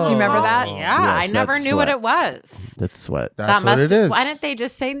around. Do you remember that? Yeah, Yes, I never that's knew what sweat. it was. That's sweat. That's that what must it is. Why didn't they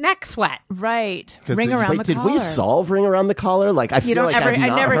just say neck sweat? Right. 'Cause Ring it- around Wait, the did collar. we solve ring around the collar? Like, I feel don't like ever- I've I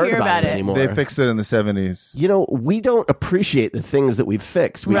not never heard hear about about it it. anymore. They fixed it in the 70s. We don't appreciate the things that we've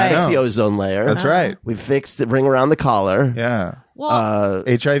fixed. We Right. fixed the No. ozone layer. That's right. We fixed the ring around the collar. Yeah. Well,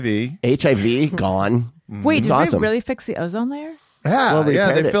 HIV. HIV gone. Wait, It's did awesome. we really fix the ozone layer? Yeah. Well, they yeah.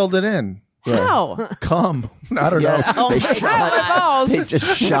 repaired They it. filled it in. How? Come. I don't Yes, know. they my shot. balls. They just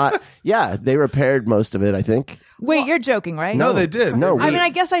shot. Yeah, they repaired most of it. I think. Wait, you're joking, right? No, they did. No, I mean, I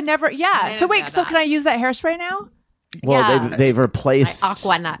guess I never. Yeah. I So didn't wait. know So that. can I use that hairspray now? Well, Yeah. they've replaced.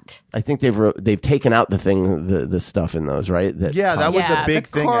 Aqua nut. I think they've taken out the stuff in those, right? Yeah, that was Yeah, a big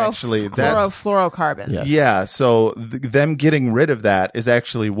the thing, actually. That's chlorofluorocarbon. Yeah. yeah. So them getting rid of that is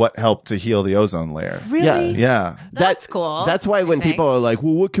actually what helped to heal the ozone layer. Really? Yeah. That's cool. That's why when I think. people are like,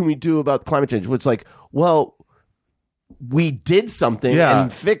 "Well, what can we do about climate change?" Well, it's like, well, we did something Yeah.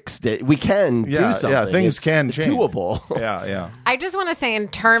 and fixed it. We can Yeah, do something. yeah, things It's can change. doable. Yeah. I just want to say, in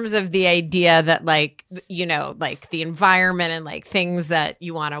terms of the idea that, like, like the environment and like things that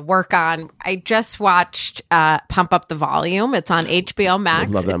you want to work on, I just watched Pump Up the Volume. It's on HBO Max.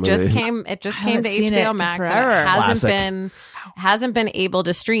 love that It just movie. came. It just I came to haven't seen HBO it Max. forever. And it Classic. hasn't been able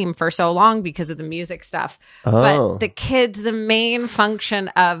to stream for so long because of the music stuff. Oh. But the kids, the main function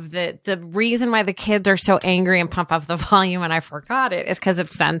of the reason why the kids are so angry and pump up the volume, and I forgot it, is because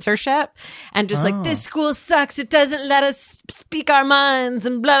of censorship and just like, this school sucks. It doesn't let us speak our minds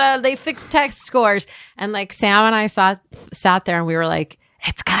and blah, blah. They fix test scores. And like Sam and I sat there and we were like,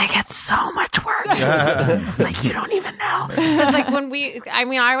 it's gonna get so much worse. Like, you don't even know. Because like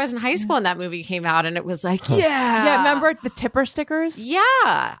I was in high school when that movie came out, and it was like, Yeah, remember the tipper stickers?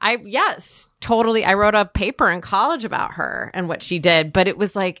 Yes, totally. I wrote a paper in college about her and what she did, but it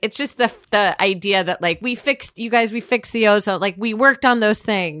was like, it's just the idea that like, we fixed the ozone, like we worked on those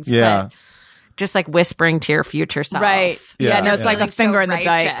things. Yeah. But just like whispering to your future self. Right. Yeah, no, it's like a finger in the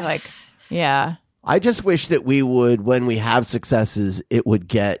dike. Like, righteous. yeah. I just wish that we would, when we have successes, it would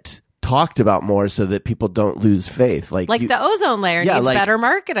get talked about more so that people don't lose faith. The ozone layer needs better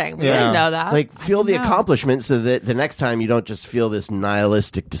marketing. We didn't know that. Like, feel the accomplishment so that the next time you don't just feel this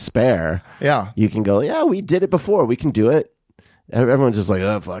nihilistic despair. Yeah. You can go, yeah, we did it before. We can do it. Everyone's just like,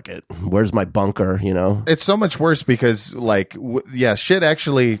 oh, fuck it. Where's my bunker, you know? It's so much worse because, like, shit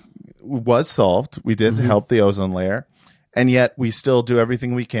actually was solved. We did help the ozone layer. And yet we still do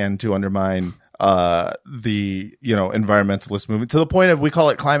everything we can to undermine the environmentalist movement to the point of, we call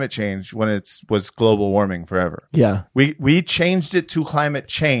it climate change when it was global warming forever. Yeah. We changed it to climate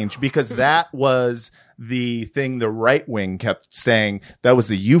change because that was the thing the right wing kept saying. That was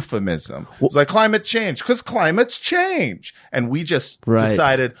the euphemism. It was like climate change because climates change. And we just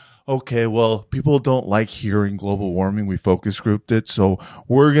decided, okay, well, people don't like hearing global warming. We focus grouped it. So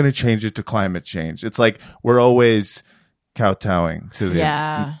we're going to change it to climate change. It's like we're always kowtowing to the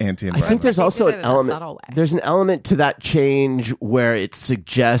anti-environment. I think there's also an in a subtle element. way. There's an element to that change where it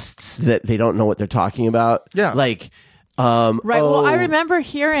suggests that they don't know what they're talking about. Yeah. Like, Right. Well, I remember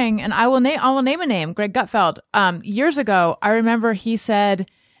hearing, and I will name a name, Greg Gutfeld. Years ago, I remember he said,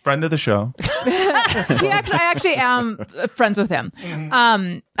 friend of the show. I actually am friends with him.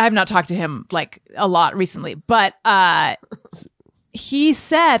 I have not talked to him like a lot recently, but he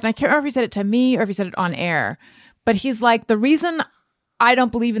said, and I can't remember if he said it to me or if he said it on air, but he's like, the reason I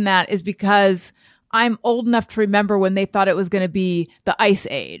don't believe in that is because I'm old enough to remember when they thought it was going to be the Ice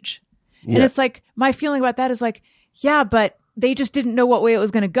Age. Yeah. And it's like, my feeling about that is like, yeah, but they just didn't know what way it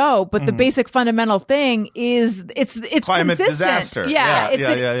was going to go. But the basic fundamental thing is it's climate consistent. disaster.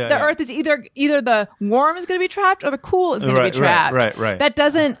 The Earth is either the warm is going to be trapped or the cool is going to be trapped. Right. That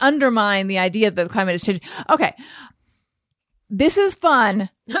doesn't undermine the idea that the climate is changing. Okay. This is fun,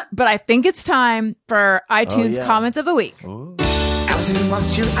 but I think it's time for iTunes comments of the week. Allison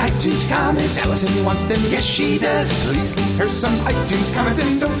wants your iTunes comments. Allison wants them, yes she does. Please leave her some iTunes comments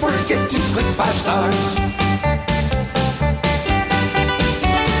and don't forget to click 5 stars.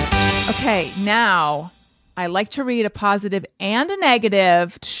 Okay, now I like to read a positive and a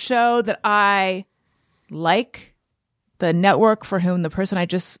negative to show that I like the network for whom the person I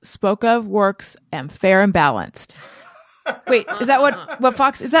just spoke of works and fair and balanced. Wait, is that what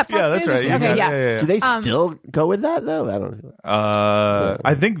Fox? Is that Fox? Yeah, that's News? right. Okay, yeah. do they still go with that though? I don't know.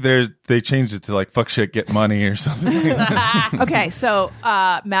 I think they changed it to like fuck shit, get money or something. Okay, so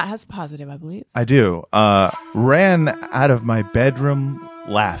Matt has positive, I believe. I do. Ran out of my bedroom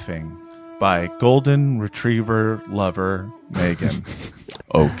laughing by golden retriever lover Megan.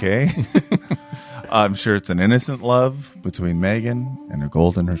 Okay. I'm sure it's an innocent love between Megan and a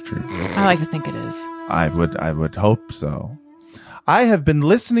golden retriever. I like to think it is. I would hope so. I have been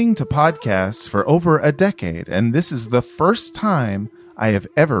listening to podcasts for over a decade, and this is the first time I have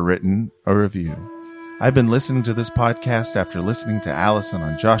ever written a review. I've been listening to this podcast after listening to Allison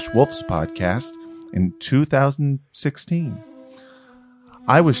on Josh Wolf's podcast in 2016.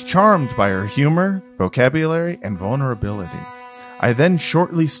 I was charmed by her humor, vocabulary, and vulnerability. I then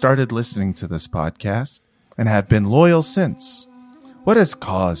shortly started listening to this podcast and have been loyal since. What has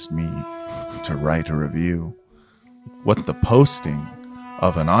caused me to write a review? What the posting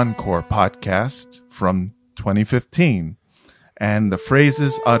of an encore podcast from 2015 and the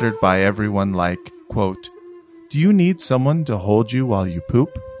phrases uttered by everyone like, quote, "Do you need someone to hold you while you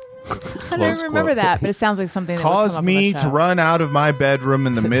poop?" I don't remember that, but it sounds like something that caused would come up me on the to show. run out of my bedroom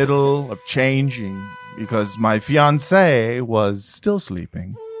in the middle of changing because my fiancé was still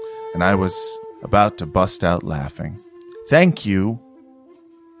sleeping and I was about to bust out laughing. Thank you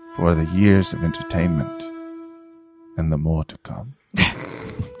for the years of entertainment and the more to come.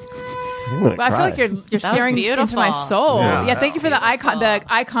 Well, I feel like you're staring beautiful. into my soul. Yeah. Yeah, thank you for the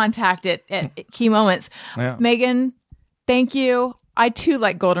eye contact at key moments. Yeah. Megan, thank you. I too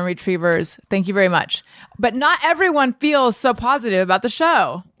like golden retrievers. Thank you very much. But not everyone feels so positive about the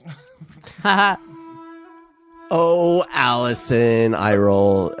show. Oh, Allison, eye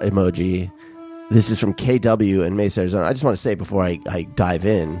roll emoji. This is from KW in Mesa, Arizona. I just want to say before I dive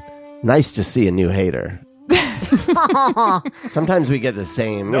in, nice to see a new hater. Sometimes we get the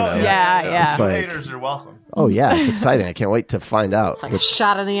same. You know, Yeah. It's like, Haters are welcome. oh yeah, it's exciting. I can't wait to find out Like a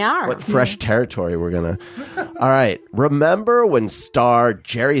shot in the arm. what fresh territory we're gonna. All right, remember when star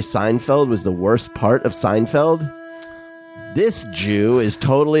Jerry Seinfeld was the worst part of Seinfeld? This Jew is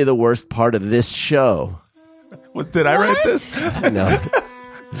totally the worst part of this show. Did I write this? No.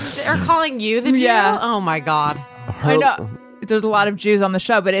 They're calling you the Jew? Yeah. Oh, my God. I know. There's a lot of Jews on the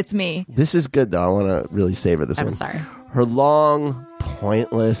show, but it's me. This is good, though. I want to really savor this one. I'm sorry. Her long,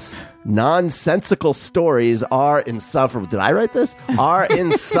 pointless, nonsensical stories are insufferable. Did I write this? Are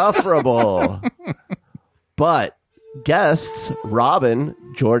insufferable. But guests, Robin,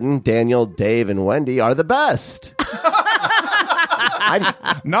 Jordan, Daniel, Dave, and Wendy are the best.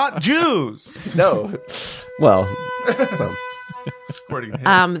 Not Jews. No. Well, so, According to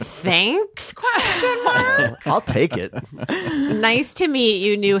him. Thanks? Question mark. I'll take it. Nice to meet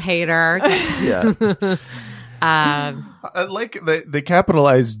you, new hater. Yeah. I like they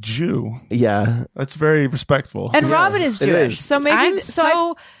capitalized Jew. Yeah. That's very respectful. And Robin is it Jewish, is. so maybe I'm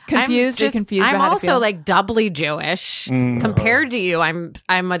I'm confused. I'm, just, confused. I'm about how to also feel. like doubly Jewish compared to you. I'm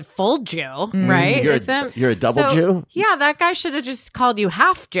a full Jew, right? You're a double So, Jew? Yeah, that guy should have just called you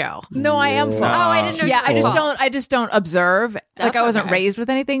half Jew. No, I am full. Oh, I didn't know. Yeah, you were I just don't observe. Like I wasn't okay. raised with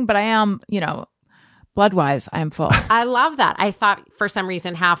anything, but I am, blood wise, I am full. I love that. I thought for some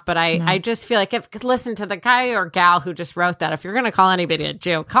reason half, but I just feel like listen to the guy or gal who just wrote that. If you're going to call anybody a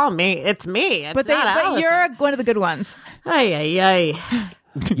Jew, call me. It's me. It's but not Allison. you're one of the good ones. Ay.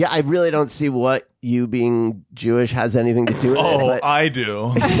 Yeah, I really don't see what you being Jewish has anything to do with it. Oh, But, I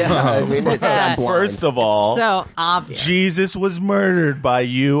do. yeah, I mean, I'm blind. First of all, So obvious. Jesus was murdered by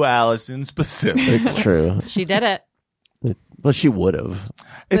you, Allison, specifically. It's true. She did it. Well, she would have.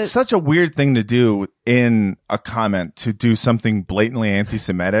 It's such a weird thing to do in a comment, to do something blatantly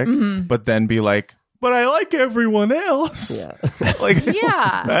anti-Semitic, but then be like, but I like everyone else. Yeah. Like,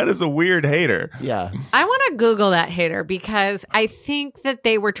 Yeah. that is a weird hater. Yeah. I want to Google that hater because I think that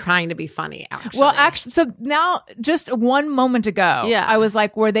they were trying to be funny. Actually, Well, actually, so now just one moment ago, Yeah. I was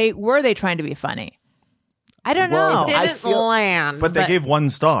like, were they trying to be funny? I don't Well, know. I didn't feel- land, But they gave 1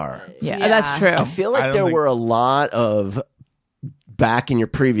 star. Yeah, Yeah. that's true. I feel I like don't there think- were a lot of, back in your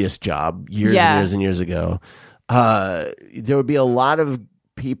previous job, years Yeah. and years and years ago, there would be a lot of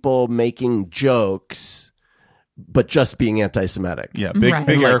people making jokes, but just being anti-Semitic. Yeah, big Right.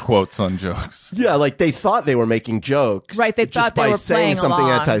 big Like- air quotes on jokes. Yeah, like they thought they were making jokes. Right, they just thought they by were saying playing something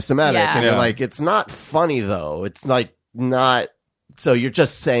along. anti-Semitic, Yeah. and you're Yeah. like, it's not funny though. It's like not. So you're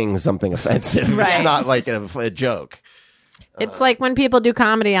just saying something offensive. Right. It's not like a joke. it's like when people do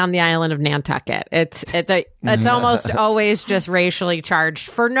comedy on the island of Nantucket. It's almost always just racially charged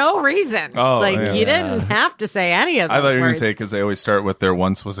for no reason. Oh, like yeah. you didn't have to say any of those I thought you were going words. to say because they always start with "there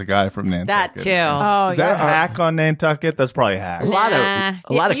once was a guy from Nantucket." that too. Oh, Is that hack on Nantucket? That's probably hack. A lot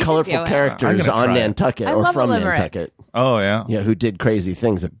Nah. of You colorful should do it. I'm characters gonna on try it. Nantucket I or love a from limerick. Nantucket. Oh yeah, Yeah, who did crazy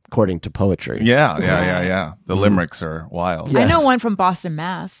things according to poetry. yeah. The limericks are wild. Yeah. I know Yes. one from Boston,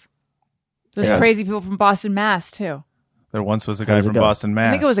 Mass. There's Yeah. crazy people from Boston, Mass, too. There once was a How guy does it from go? Boston, Mass.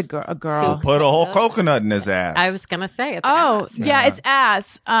 I think it was a girl. Put a whole coconut in his ass. I was gonna say it's Oh, ass. yeah, it's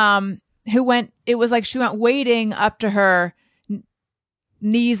ass. Who went? It was like she went wading up to her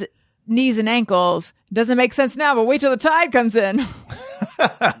knees and ankles. Doesn't make sense now, but wait till the tide comes in.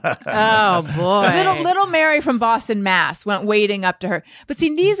 Oh boy. little Mary from Boston, Mass, went wading up to her. But see,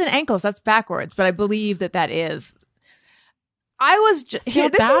 knees and ankles, that's backwards. But I believe that is. I was Feel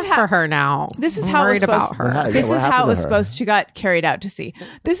this bad is how, for her now. This is I'm how it was worried supposed. about her. Yeah, This what is how happened it was to her? supposed. She got carried out to sea.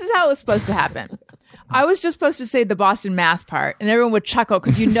 This is how it was supposed to happen. I was just supposed to say the Boston, Mass part, and everyone would chuckle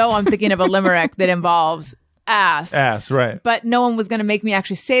because I'm thinking of a limerick that involves ass. ass, right? But no one was going to make me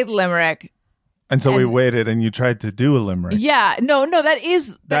actually say the limerick. And so we and- waited, and you tried to do a limerick. Yeah, no, that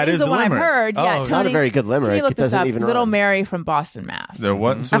is That is the a one I've limerick. heard. Oh, Yeah, it's Tony, not a very good limerick. Can you look It this doesn't up? even Little rhyme. Mary from Boston, Mass. There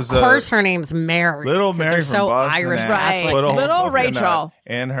once Of was course, her name's Mary. little 'cause Mary they're from so Boston, Irish ass, Right. put a whole Little coconut Rachel.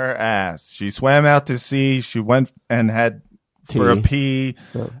 in her ass. She swam out to sea. She went and had for a pee,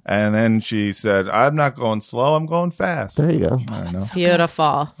 and then she said, "I'm not going slow. I'm going fast." There you go. I don't know.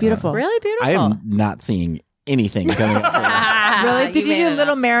 Beautiful. Beautiful. Really beautiful. I am not seeing anything coming up. for this. Really? Did you made do it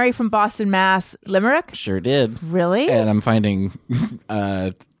Little up. Mary from Boston, Mass limerick? Sure did. Really? And I'm finding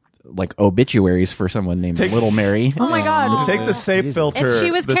like obituaries for someone named Little Mary. Oh my God. Take the safe filter. and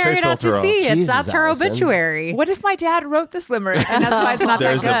she was the safe carried out filter to off. sea. Jesus, That's her Allison. obituary. What if my dad wrote this limerick and that's why it's not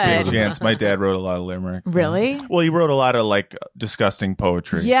There's a that big good? chance. My dad wrote a lot of limericks. Really? Well, he wrote a lot of like disgusting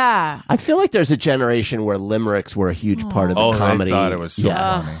poetry. Yeah. I feel like there's a generation where limericks were a huge part of the Oh, comedy. they thought it was so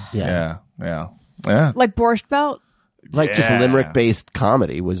yeah. funny. Yeah. Yeah. Like Borscht Belt? Like just Yeah. limerick based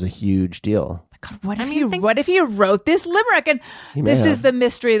comedy was a huge deal. God, what if he wrote this limerick? And this is the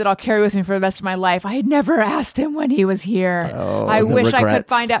mystery that I'll carry with me for the rest of my life. I had never asked him when he was here. I wish I could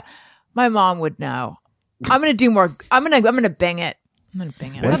find out. My mom would know. I'm going to do more. I'm going to bing it. What if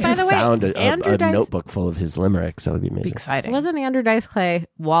you found a notebook full of his limericks? That would be amazing. Be exciting. Wasn't Andrew Dice Clay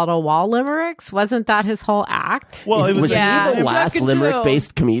wall-to-wall limericks? Wasn't that his whole act? Well, was he the last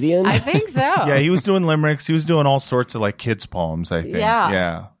limerick-based comedian? I think so. Yeah, he was doing limericks. He was doing all sorts of like kids' poems, I think.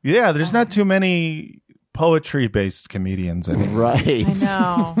 Yeah. There's not too many poetry-based comedians anymore. Right. I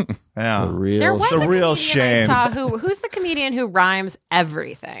know. Yeah. There was a real comedian shame. I saw who's the comedian who rhymes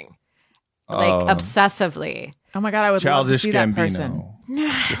everything? Like obsessively. Oh my God, I would love to see that person.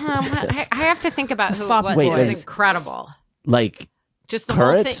 I have to think about who Stop it it. was incredible. Like just the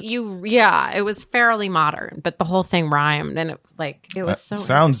current? whole thing. It was fairly modern, but the whole thing rhymed, and it was so.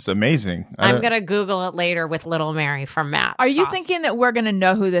 Sounds amazing. I'm gonna Google it later with Little Mary from Matt. Are you thinking that we're gonna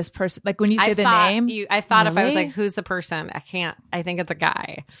know who this person? Like when you say the name, I thought if I was Really? like, "Who's the person?" I can't. I think it's a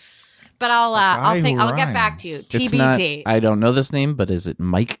guy. But I'll think. I'll get back to you. It's not, TBD. I don't know this name, but is it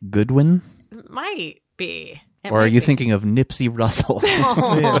Mike Goodwin? Might be. It Or are might you be. thinking of Nipsey Russell?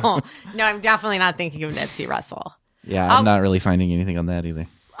 No, I'm definitely not thinking of Nipsey Russell. Yeah, I'm not really finding anything on that either.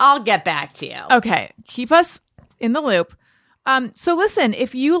 I'll get back to you. Okay, keep us in the loop. So listen,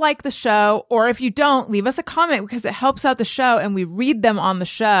 if you like the show or if you don't, leave us a comment because it helps out the show and we read them on the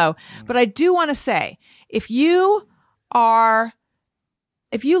show. But I do want to say, if you love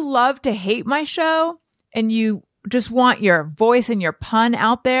to hate my show and you just want your voice and your pun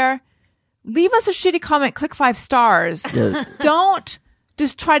out there, leave us a shitty comment, click 5 stars. Don't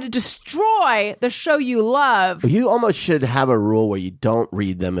just try to destroy the show you love. You almost should have a rule where you don't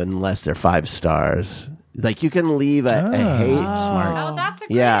read them unless they're 5 stars. Like you can leave a hate. Oh, that's a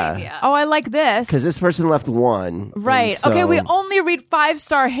great idea. Oh, I like this. Because this person left 1. Right. So Okay, we only read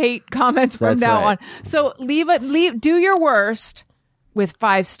 5-star hate comments from That's now right. on. So do your worst with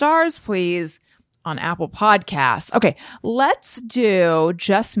 5 stars, please, on Apple Podcasts. Okay, let's do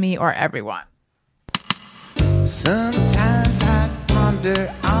Just Me or Everyone. Sometimes I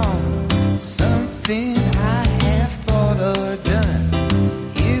ponder on something I have thought or done.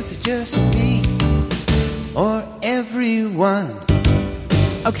 Is it just me or everyone?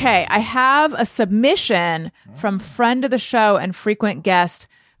 Okay, I have a submission from friend of the show and frequent guest,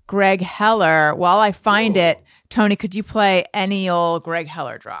 Greg Heller. While I find it, Tony, could you play any old Greg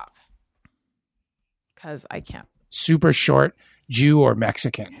Heller drop? Because I can't. Super short, Jew or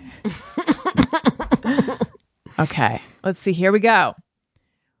Mexican. Okay, let's see. Here we go.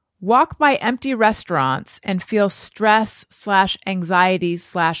 Walk by empty restaurants and feel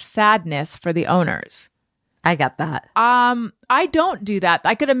stress/anxiety/sadness for the owners. I got that. I don't do that.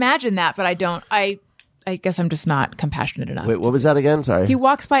 I could imagine that, but I don't. I guess I'm just not compassionate enough. Wait, what was that again? Sorry. He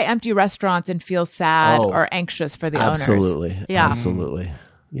walks by empty restaurants and feels sad Oh. or anxious for the Absolutely. owners. Yeah. Absolutely.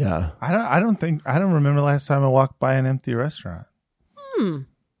 Yeah. I don't remember the last time I walked by an empty restaurant.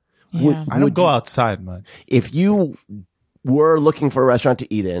 Yeah. I don't go outside much. If you were looking for a restaurant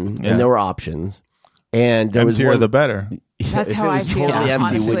to eat in Yeah. and there were options and there Emptier was one, the better. That's if how it I was feel, totally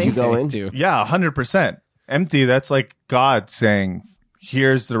empty, would honestly. you go in? Yeah, 100%. Empty, that's like God saying,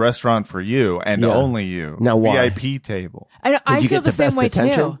 here's the restaurant for you and Yeah. only you. Now why? VIP table. I Did you feel get the the same best way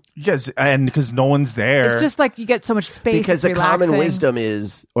attention? too. Yes, and because no one's there. It's just like you get so much space. Because it's the common relaxing. wisdom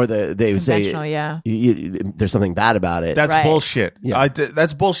is, or they would say, Conventional, yeah. there's something bad about it. That's Right. bullshit. Yeah.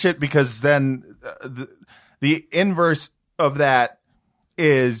 That's bullshit because then the inverse of that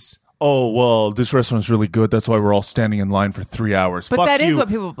is, oh, well, this restaurant's really good. That's why we're all standing in line for 3 hours. But Fuck that is you. what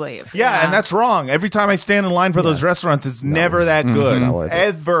people believe. Yeah, and that's wrong. Every time I stand in line for those restaurants, it's never that good. Not worth it.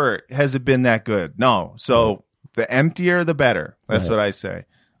 Ever has it been that good? No. So the emptier, the better. That's what I say.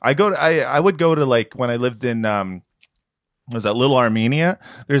 I would go to like when I lived in was that Little Armenia?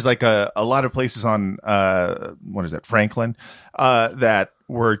 There's like a lot of places on what is that, Franklin, that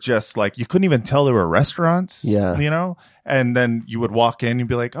were just like you couldn't even tell there were restaurants. Yeah. You know? And then you would walk in and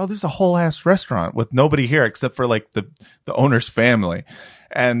be like, oh, there's a whole ass restaurant with nobody here except for like the owner's family.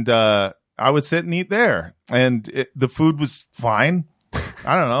 And I would sit and eat there. And the food was fine.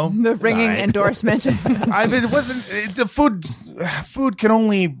 I don't know. The ringing endorsement. I mean, it wasn't the food can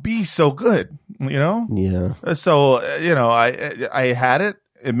only be so good, you know? Yeah. So, you know, I had it.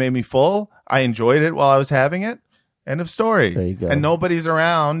 It made me full. I enjoyed it while I was having it. End of story. There you go. And nobody's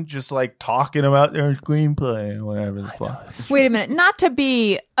around just like talking about their screenplay or whatever the fuck. Wait a minute. Not to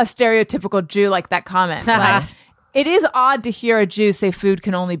be a stereotypical Jew like that comment. Like, it is odd to hear a Jew say food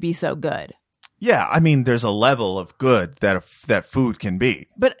can only be so good. Yeah, I mean, there's a level of good that food can be.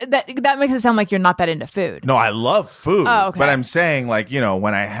 But that makes it sound like you're not that into food. No, I love food. Oh, okay. But I'm saying, like, you know,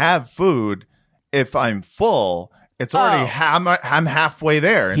 when I have food, if I'm full, it's already I'm halfway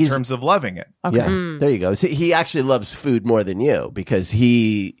there in terms of loving it. Okay. Yeah, there you go. See, he actually loves food more than you because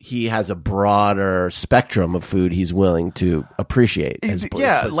he has a broader spectrum of food he's willing to appreciate.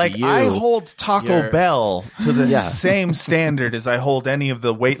 Like I hold Taco Bell to the same standard as I hold any of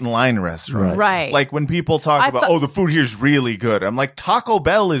the wait in line restaurants. Right. Like when people talk about, the food here is really good. I'm like, Taco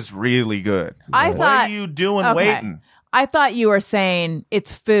Bell is really good. What are you doing waiting? I thought you were saying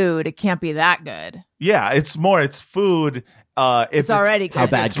it's food. It can't be that good. Yeah, it's food. If it's already good. How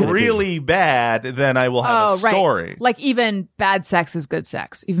bad it's could it be? really bad, then I will have a story. Right. Like even bad sex is good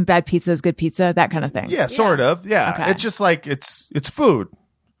sex. Even bad pizza is good pizza. That kind of thing. Yeah, sort of. Yeah, Okay. it's just like it's food.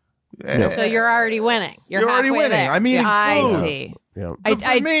 So you're already winning. You're already halfway winning. there. I'm eating food. I see. Yeah.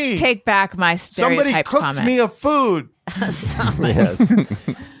 I me. take back my Somebody stereotype cooked comment. me a food. Yes.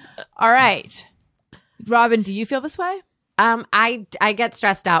 All right. Robin, do you feel this way? I get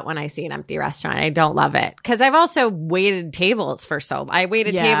stressed out when I see an empty restaurant. I don't love it because I've also waited tables for so. I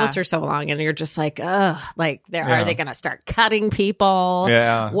waited tables for so long, and you're just like, ugh. Like, are they going to start cutting people?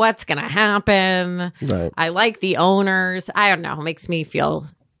 Yeah. What's going to happen? Right. I like the owners. I don't know. It makes me feel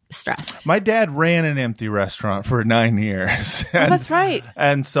stressed. My dad ran an empty restaurant for 9 years. That's right.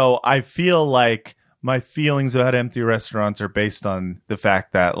 And so I feel like my feelings about empty restaurants are based on the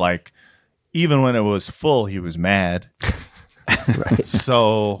fact that, like, even when it was full, he was mad. Right.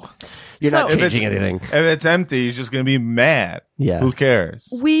 So You're not So- changing anything. if it's empty, he's just going to be mad. Yeah. Who cares?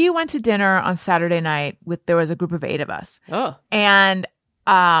 We went to dinner on Saturday night there was a group of 8 of us. Oh, And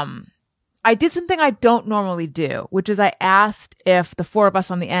I did something I don't normally do, which is I asked if the 4 of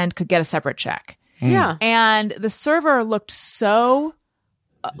us on the end could get a separate check. yeah. And the server looked so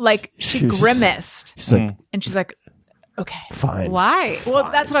like she grimaced. She's like, And she's like, okay. fine. Why?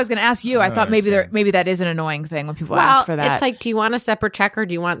 Well, that's what I was going to ask you. I thought maybe that is an annoying thing when people ask for that. It's like, do you want a separate check or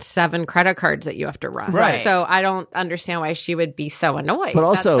do you want 7 credit cards that you have to run? Right. So I don't understand why she would be so annoyed. But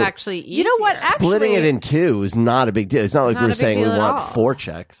also- that's actually easier. You know what? Splitting it in 2 is not a big deal. It's not like Not a we're big saying we deal at want all. 4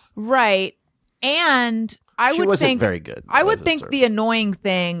 checks. Right. And I She would wasn't think very good I would as a think server. the annoying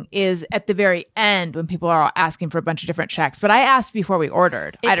thing is at the very end when people are asking for a bunch of different checks. But I asked before we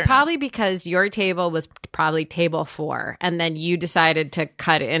ordered. I It's don't probably because your table was probably table 4, and then you decided to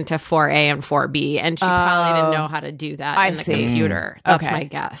cut it into 4A and 4B, and she probably didn't know how to do that I in the see. computer. know. That's Okay. my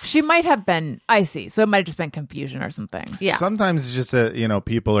guess. She might have been. I see. So it might have just been confusion or something. yeah, Sometimes it's just that,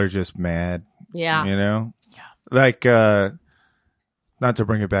 people are just mad. yeah. Yeah. Like, not to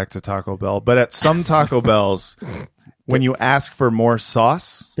bring it back to Taco Bell, but at some Taco Bells, when you ask for more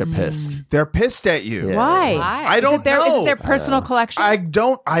sauce, They're pissed. they're pissed at you. Yeah. Why? I Is don't it their, know. Is it their personal collection?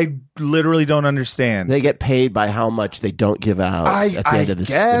 I literally don't understand. They get paid by how much they don't give out at the end of the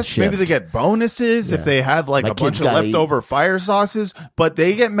guess shift. maybe they get bonuses if they have like My a bunch kids of gotta leftover fire sauces, but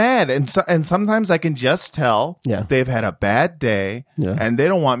they get mad, and sometimes I can just tell they've had a bad day and they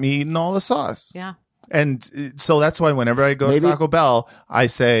don't want me eating all the sauce. Yeah. And so that's why whenever I go to Taco Bell, I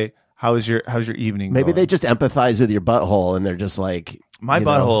say, "How's your evening?" Maybe going? they just empathize with your butthole and they're just like, My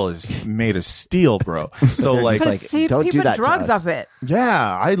butthole is made of steel, bro. So like, just like, See, don't he do put that to drugs us. up it.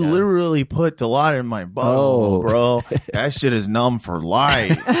 yeah, I literally put a lot in my butthole, Oh. bro. That shit is numb for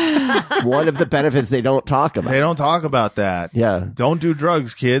life. one of the benefits they don't talk about. They don't talk about that. Yeah. Don't do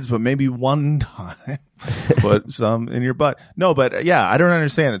drugs, kids, but maybe one time put some in your butt. No, but yeah, I don't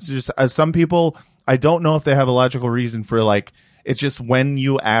understand. It's just some people, I don't know if they have a logical reason for like, it's just when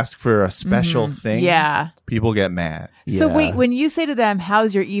you ask for a special thing, Yeah. people get mad. So Yeah. wait, when you say to them,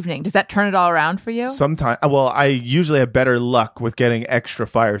 "How's your evening?" Does that turn it all around for you? Sometimes, well, I usually have better luck with getting extra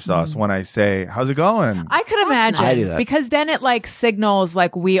fire sauce when I say, "How's it going?" I could imagine I do that. because then it like signals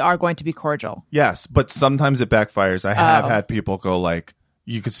like we are going to be cordial. Yes, but sometimes it backfires. I have had people go like,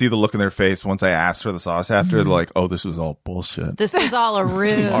 you could see the look in their face once I asked for the sauce after, they're like, "Oh, this was all bullshit." This was all a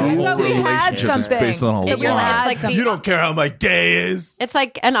ruse. Our I whole thought we had relationship is something. based on a That you're lie. like the- You don't care how my day is. It's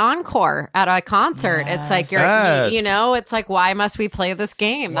like an encore at a concert. It's like Yes. it's like, why must we play this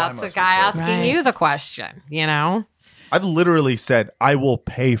game? That's the must we guy play asking Right. you the question, I've literally said, "I will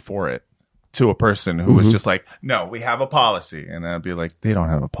pay for it," to a person who was just like, "No, we have a policy," and I'd be like, "They don't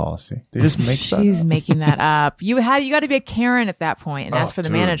have a policy. They just make that." She's making that up. You got to be a Karen at that point and ask for the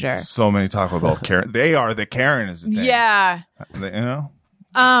Dude, manager. So many Taco Bell Karen. They are the Karen is the thing. Yeah.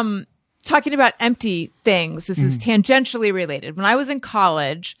 Talking about empty things, this is tangentially related. When I was in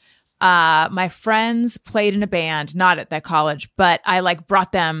college, my friends played in a band, not at that college, but I like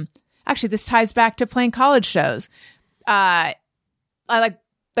brought them. Actually, this ties back to playing college shows. I like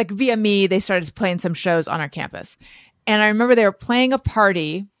via me, they started playing some shows on our campus. And I remember they were playing a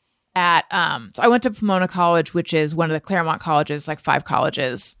party at so I went to Pomona College, which is one of the Claremont colleges, like 5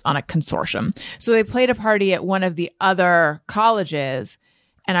 colleges on a consortium. So they played a party at one of the other colleges,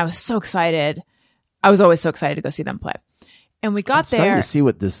 and I was so excited. I was always so excited to go see them play. And we got I'm starting there. to see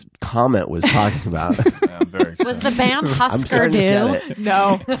what this comment was talking about. Yeah, I'm very excited. Was the band I'm Husker starting to Du? get it.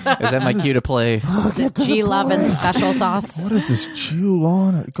 No. Is that my cue to play? G Love and Special Sauce? What is this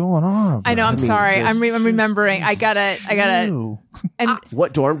going on about? I know. I'm sorry. I'm remembering. I gotta. Ew. And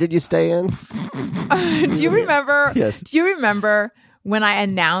What dorm did you stay in? do you remember? Yes. Do you remember when I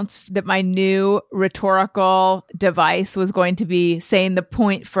announced that my new rhetorical device was going to be saying the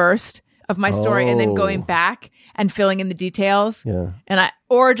point first of my story and then going back and filling in the details? Yeah. And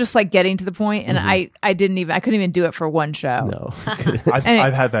or just like getting to the point. And I couldn't even do it for one show. No.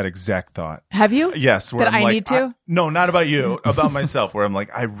 I've had that exact thought. Have you? Yes. Where That I'm I like, need to? no, not about you, about myself, where I'm like,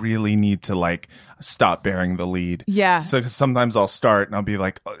 I really need to like stop bearing the lead. Yeah. So sometimes I'll start and I'll be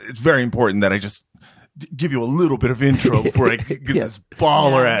like, oh, it's very important that I just give you a little bit of intro before I get this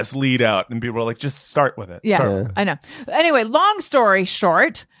baller ass lead out. And people are like, just start with it. Yeah, Start with it. I know. Anyway, long story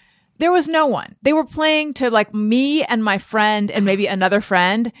short, there was no one. They were playing to like me and my friend and maybe another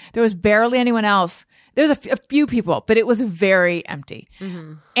friend. There was barely anyone else. There's a few people, but it was very empty.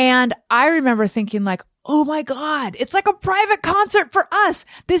 Mm-hmm. And I remember thinking like, oh my God, it's like a private concert for us.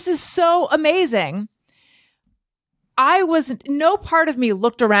 This is so amazing. No part of me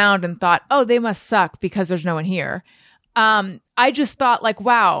looked around and thought, oh, they must suck because there's no one here. I just thought like,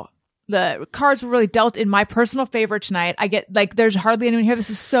 wow, the cards were really dealt in my personal favor tonight. I get like, there's hardly anyone here. This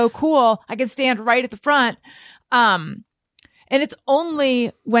is so cool. I can stand right at the front. And it's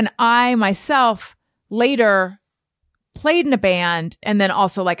only when I myself later played in a band and then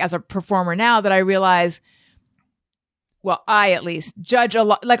also like as a performer now that I realize, well, I at least judge a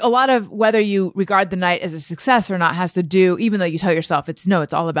lot of whether you regard the night as a success or not has to do, even though you tell yourself it's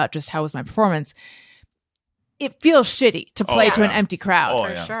all about just how was my performance. It feels shitty to play to an empty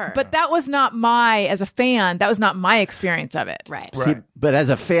crowd. For sure. But that was not as a fan, that was not my experience of it. Right. See, but as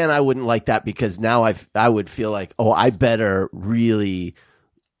a fan, I wouldn't like that because now I would feel like, oh, I better really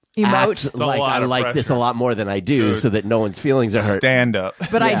Emote. act like I like this a lot more than I do, so that no one's feelings are hurt. Stand up.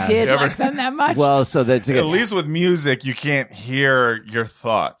 But I did like them that much. Well, so that's At least with music, you can't hear your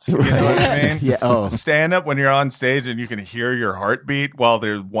thoughts. You know what I mean? Yeah. Oh. Stand up when you're on stage and you can hear your heartbeat while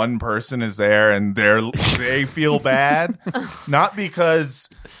there's one person is there and they feel bad. Not because,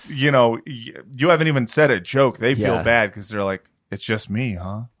 you haven't even said a joke. They feel bad because they're like, it's just me,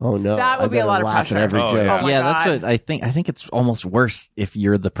 huh? Oh no, That would be a lot of laugh pressure. at every Oh, joke. yeah. Oh my Yeah, that's God. what I think. I think it's almost worse if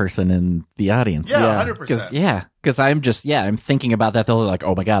you're the person in the audience. Yeah, 100%. Because I'm thinking about that. They'll like,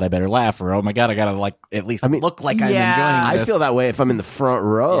 oh my God, I better laugh, or oh my God, I gotta like at least look like I'm enjoying this. I feel that way if I'm in the front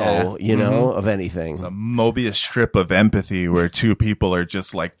row, of anything. It's a Mobius strip of empathy where two people are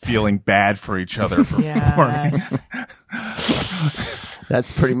just like feeling bad for each other performing. That's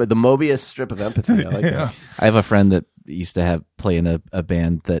pretty much the Mobius strip of empathy. I like that. I have a friend that used to play in a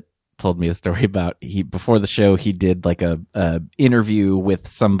band that told me a story about before the show he did like a interview with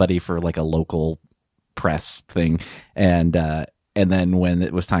somebody for like a local press thing, and then when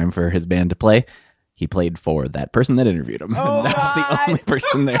it was time for his band to play, he played for that person that interviewed him. Oh, that was the only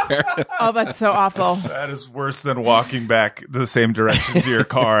person there. Oh, that's so awful. That is worse than walking back the same direction to your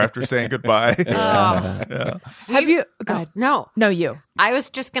car after saying goodbye. Have you? Go ahead. No. No, you. I was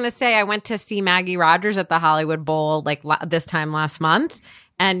just going to say I went to see Maggie Rogers at the Hollywood Bowl like this time last month.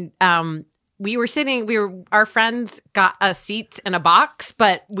 And our friends got us seats in a box,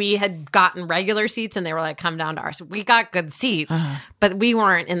 but we had gotten regular seats and they were like, come down to ours. So we got good seats, but we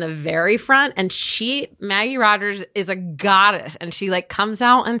weren't in the very front. And Maggie Rogers is a goddess, and she like comes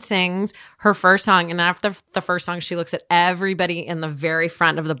out and sings her first song. And after the first song, she looks at everybody in the very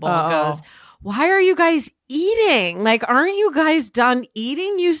front of the bowl and goes, why are you guys eating? Like, aren't you guys done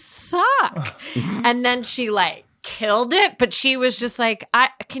eating? You suck. And then she like killed it, but she was just like,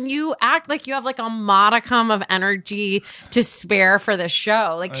 can you act like you have like a modicum of energy to spare for the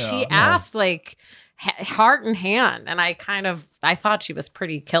show? Like she asked like heart and hand, and I thought she was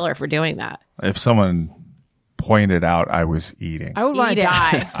pretty killer for doing that. If someone pointed out I was eating, I would want Eat to it.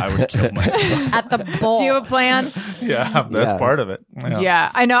 die. I would kill myself. At the bowl. Do you have a plan? Yeah, that's part of it. Yeah,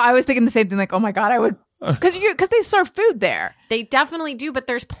 I know. I was thinking the same thing. Like, oh my God, I would. Because they serve food there. They definitely do, but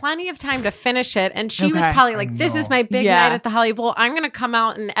there's plenty of time to finish it. And she was Okay. probably like, this is my big Yeah. night at the Hollywood Bowl. I'm going to come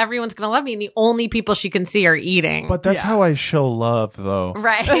out and everyone's going to love me. And the only people she can see are eating. But that's how I show love, though.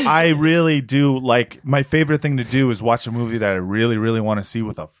 Right. I really do. Like, my favorite thing to do is watch a movie that I really, really want to see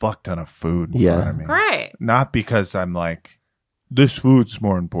with a fuck ton of food in front of me. Right. Not because I'm like, this food's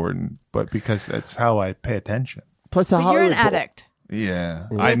more important, but because it's how I pay attention. Plus, But you're an addict. Yeah.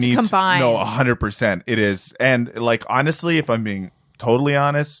 have to combine. No, 100%. It is. And like, honestly, if I'm being totally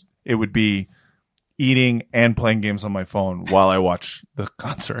honest, it would be eating and playing games on my phone while I watch the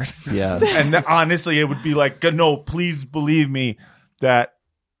concert. Yeah. And honestly, it would be like, no, please believe me that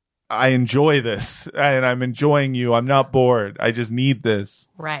I enjoy this and I'm enjoying you. I'm not bored. I just need this.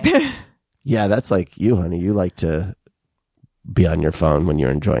 Right. Yeah, that's like you, honey. You like to be on your phone when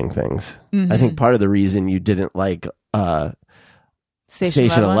you're enjoying things. I think part of the reason you didn't like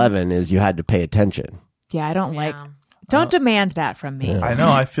Station 11 is you had to pay attention. Yeah, I don't like. Don't demand that from me. Yeah. I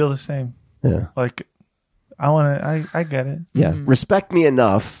know. I feel the same. Yeah. Like, I get it. Yeah. Respect me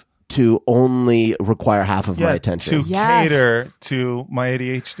enough to only require half of my attention. To Yes. cater to my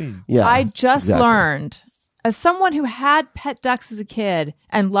ADHD. Yeah. I just exactly. learned, as someone who had pet ducks as a kid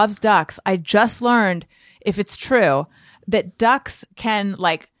and loves ducks, I just learned, if it's true, that ducks can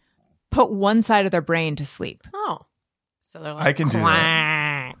like put one side of their brain to sleep. Oh. So they're like, I can do that.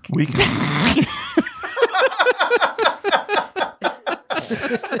 quack. We can.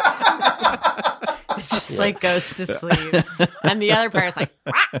 It's just like goes to sleep. And the other pair is like,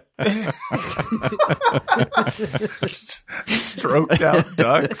 quack. Stroked out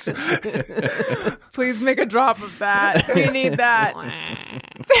ducks. Please make a drop of that. We need that.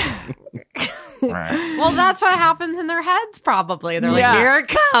 Well, that's what happens in their heads, probably. They're Yeah. like, here it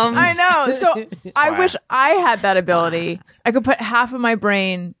comes. I know. So I wish I had that ability. I could put half of my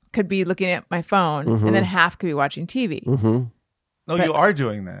brain could be looking at my phone and then half could be watching TV. No, you are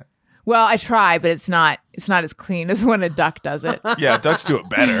doing that. Well, I try, but it's not as clean as when a duck does it. Yeah, ducks do it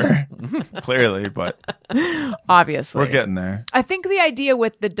better, clearly, but Obviously. we're getting there. I think the idea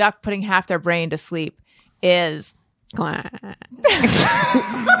with the duck putting half their brain to sleep is Quack.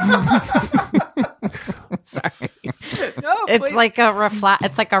 Sorry. no, It's please. like a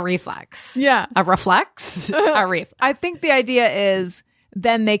It's like a reflex. Yeah. A reflex? A reflex. I think the idea is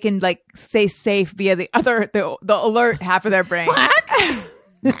then they can like stay safe via the alert half of their brain.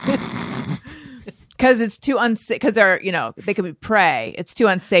 Because it's too unsafe. Because they're they could be prey. It's too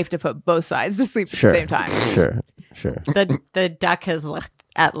unsafe to put both sides to sleep at Sure. the same time. Sure. The duck has looked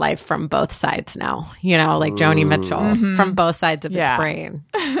at life from both sides now. Like Joni Mitchell from both sides of Yeah. its brain.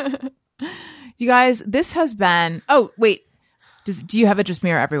 You guys, this has been. Oh wait, do you have a Just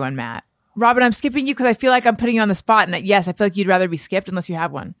Me or Everyone, Matt? Robin, I'm skipping you because I feel like I'm putting you on the spot, and yes, I feel like you'd rather be skipped unless you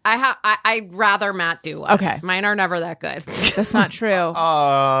have one. I'd rather Matt do one. Okay. Mine are never that good. That's not true.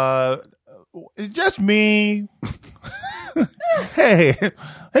 It's just me. hey,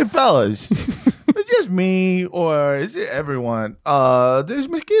 fellas. It's just me, or is it everyone? There's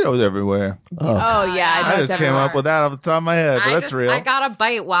mosquitoes everywhere. Oh yeah, I just came up with that off the top of my head, but that's real. I got a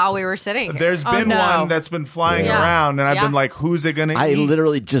bite while we were sitting here. There's been no. one that's been flying Yeah. around, and I've Yeah. been like, who's it going to I eat?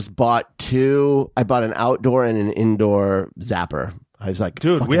 literally just bought two. I bought an outdoor and an indoor zapper. I was like,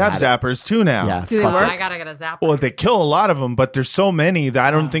 Dude, we have fucking had it. zappers too now. Yeah. Do they fuck work? it. I gotta get a zapper. Well, they kill a lot of them, but there's so many that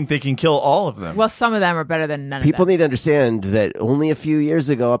I don't think they can kill all of them. Well, some of them are better than none People of them. need to understand that only a few years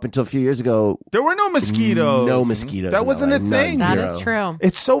ago, up until a few years ago, There were no mosquitoes. no mosquitoes. That in wasn't LA. a thing. None, That zero. is true.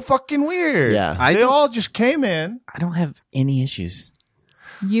 It's so fucking weird. Yeah. I They don't- all just came in. I don't have any issues.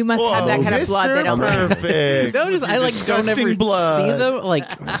 You must have that kind of blood. They don't. Mr. Perfect. Notice I like don't Disgusting ever blood. see them.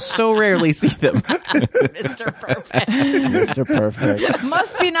 Like so rarely see them. Mr. Perfect. Mr. Perfect.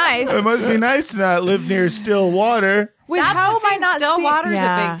 Must be nice. It must be nice to not live near still water. Wait, That's how the am I thing. not Still seeing? water's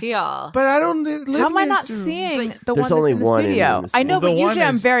Yeah. a big deal. But I don't live How am I near not still. seeing the There's one that's only in the one in studio? the I know, The but one usually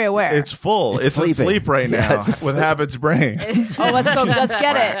I'm is- very aware. It's full. It's sleeping. asleep right Yeah, now it's asleep. with half its brain. Oh, let's go. Let's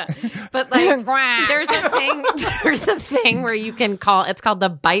get it. But like, there's a thing. There's a thing where you can call. It's called the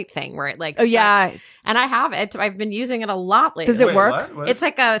bite thing, where it like. Oh yeah. sucks. And I have it. I've been using it a lot lately. Does it Wait, work? what? It's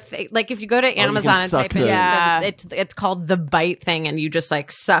like a like if you go to Amazon and suck type in, the- Yeah. it's called the bite thing, and you just like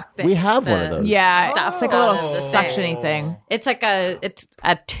suck. We have one of those. Yeah, Stuff it's like a little out of the suctiony thing. It's like a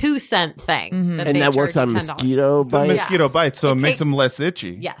 2-cent thing, Mm-hmm. that And they that works charge on you $10. mosquito The bites. mosquito bites, so It it makes takes- them less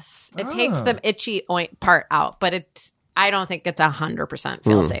itchy. Yes, it takes the itchy part out, but I don't think it's 100%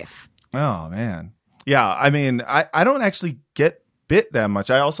 feel safe. Oh man. Yeah, I mean, I don't actually get bit that much.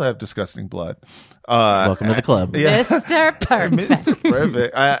 I also have disgusting blood. Welcome to the club. Yeah. Mr. Perfect.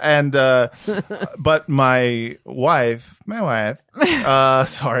 Perfect. But my wife,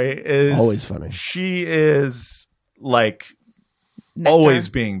 is Always funny. She is like always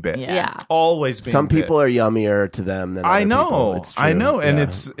being bit. Yeah. Always being Some bit. people are yummier to them than I other know, people. It's true. I know, and Yeah.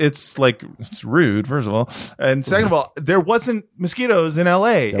 it's like it's rude. First of all, and second of all, there wasn't mosquitoes in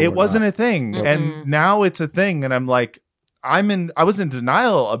L.A. There It were wasn't not. a thing, and now it's a thing. And I'm like, I was in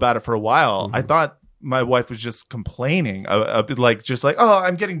denial about it for a while. I thought my wife was just complaining, a bit like, oh,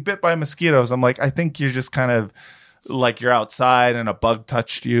 I'm getting bit by mosquitoes. I'm like, I think you're just kind of like you're outside and a bug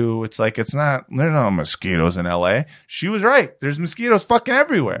touched you. It's like, there are no mosquitoes in LA. She was right. There's mosquitoes fucking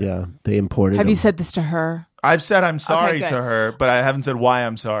everywhere. Yeah, they imported Have them. you said this to her? I've said I'm sorry good. to her, but I haven't said why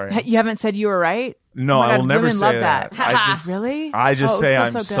I'm sorry. You haven't said you were right? No, Oh my I God, will never women say love that. that. Really? I just Oh, it say feels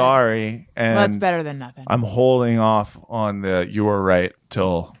I'm so good. sorry, and Well, that's better than nothing. I'm holding off on the "you were right"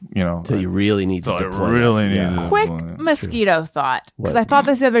 till Till you really need to till I deploy really it. need Yeah. to Quick deploy it. mosquito thought, because I thought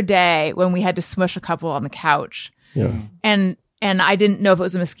this the other day when we had to smush a couple on the couch, Yeah. and I didn't know if it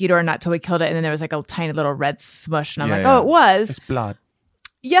was a mosquito or not till we killed it, and then there was like a tiny little red smush, and I'm Yeah, like, yeah. oh, it was. It's blood.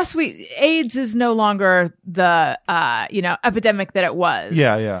 Yes, AIDS is no longer the epidemic that it was.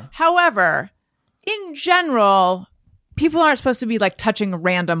 Yeah. However, in general, people aren't supposed to be like touching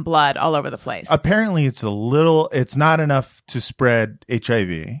random blood all over the place. Apparently, it's not enough to spread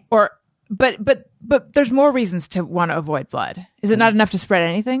HIV. But there's more reasons to want to avoid blood. Is it not enough to spread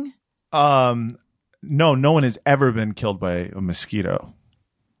anything? No one has ever been killed by a mosquito.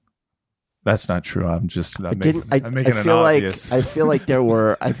 That's not true. I'm making it obvious. I feel like there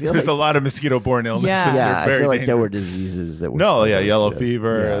were. There's a lot of mosquito-borne illnesses. Yeah. Yeah, They're I very feel like there were dangerous. diseases that were. No, spread by yellow mosquitoes.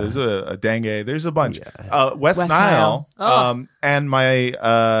 fever. Yeah. There's a dengue. There's a bunch. Yeah. West West Nile. Nile. And my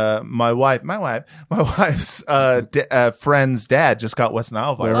wife's friend's dad just got West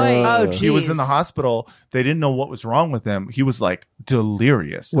Nile virus. Oh, He was geez. in the hospital. They didn't know what was wrong with him. He was like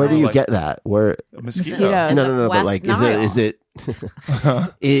delirious. Where do you Like, get that? Where? a mosquito? Mosquitoes. No. But West like, Nile. is it?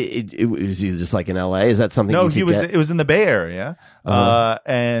 Is he just like in LA? Is that something? No, you he could was. get? It was in the Bay Area,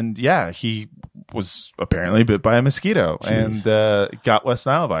 and yeah, he was apparently bit by a mosquito and got West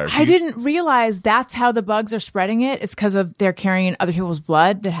Nile virus. I didn't realize that's how the bugs are spreading it. It's because of they're carrying other people's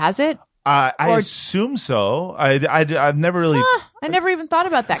blood that has it. I Or- assume so. I've never really I never even thought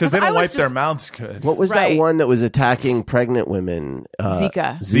about that because they I don't was wipe their just- mouths good. What was that Right. one that was attacking pregnant women?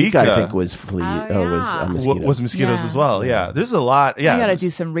 Zika. Zika, I Zika. think, was flea. Oh, Was yeah. a mosquito. Was mosquitoes Yeah. as well? Yeah, there's a lot. Yeah, I got to do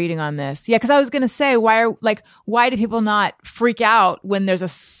some reading on this. Yeah, because I was going to say, why do people not freak out when there's a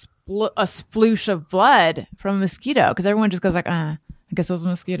sploosh of blood from a mosquito? Because everyone just goes like, I guess it was a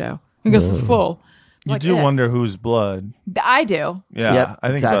mosquito. I guess it's full. You Like do that. wonder whose blood. I do. Yeah, Yep, I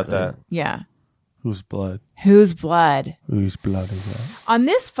think exactly. about that. Yeah. Whose blood? Whose blood? Whose blood is that? On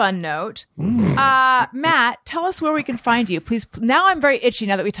this fun note, Matt, tell us where we can find you, please. Now I'm very itchy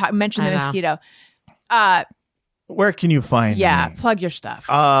now that we mentioned the I know. mosquito. Where can you find Yeah, me? plug your stuff.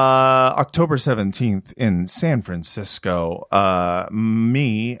 October 17th in San Francisco.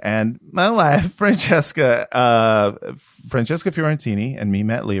 Me and my wife, Francesca Fiorentini, and me,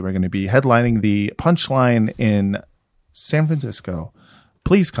 Matt Lee, we're going to be headlining the Punchline in San Francisco.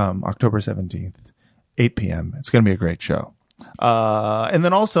 Please come October 17th, 8 p.m. It's going to be a great show. And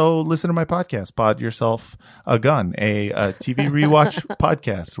then also listen to my podcast, Pod Yourself a Gun, a TV rewatch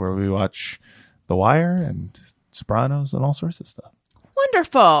podcast where we watch The Wire and Sopranos and all sorts of stuff.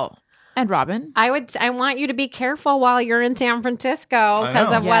 Wonderful. And Robin. I want you to be careful while you're in San Francisco because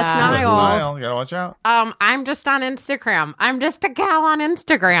I of know. West Yeah. Nile. West Nile, you gotta watch out. I'm just on Instagram. I'm just a gal on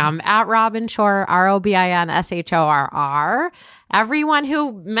Instagram at Robin Shore, ROBINSHORR. Everyone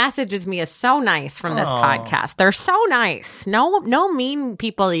who messages me is so nice from this podcast. They're so nice. No mean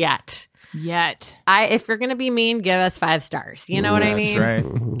people yet. If you're gonna be mean, give us 5 stars. You know what I mean? That's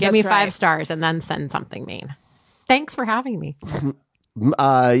right. Give me That's 5 right. stars and then send something mean. Thanks for having me. You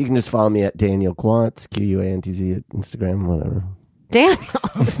can just follow me at Daniel Quantz, QUANTZ at Instagram, whatever. Daniel.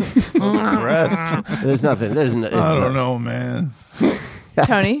 The rest. There's nothing. There's no. I don't know, man.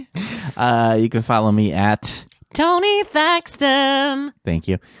 Tony. You can follow me at Tony Thaxton. Thank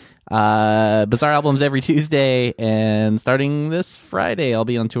you. Bizarre Albums every Tuesday, and starting this Friday, I'll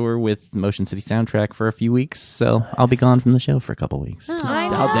be on tour with Motion City Soundtrack for a few weeks, so I'll be gone from the show for a couple weeks. I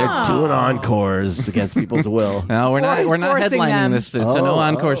Out there doing encores against people's will. No, we're not Forcing headlining them. this, so no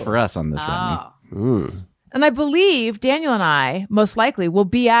encores for us on this run. And I believe Daniel and I most likely will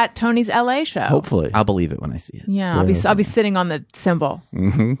be at Tony's LA show. Hopefully. I'll believe it when I see it. Yeah, I'll be sitting on the cymbal.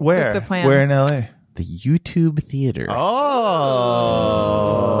 Where? the plan. Where in LA? The YouTube Theater.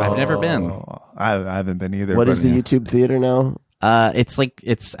 Oh, I've never been. I haven't been either. What but is the yeah. YouTube theater now?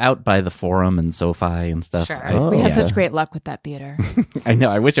 It's out by the Forum and SoFi and stuff. Sure. We have yeah. such great luck with that theater. I know.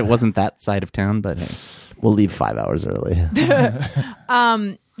 I wish it wasn't that side of town, but hey. We'll leave 5 hours early.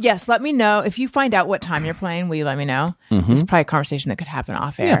 Yes, let me know. If you find out what time you're playing, will you let me know? It's probably a conversation that could happen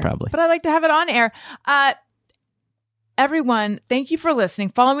off air. Yeah, probably. But I like to have it on air. Everyone, thank you for listening.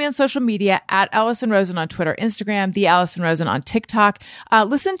 Follow me on social media at Allison Rosen on Twitter, Instagram, the Allison Rosen on TikTok.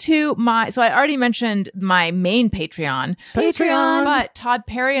 Listen to so I already mentioned my main Patreon. But Todd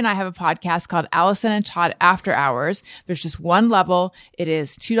Perry and I have a podcast called Allison and Todd After Hours. There's just one level. It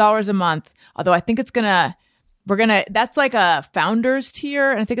is $2 a month. Although I think it's going to That's like a founder's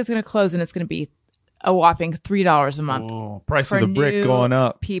tier, and I think it's gonna close, and it's gonna be a whopping $3 a month. Oh, price for of the brick new going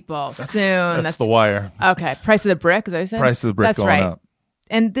up. People soon. That's the wire. Okay, price of the brick. Is that what you said? Price of the brick That's going right. up.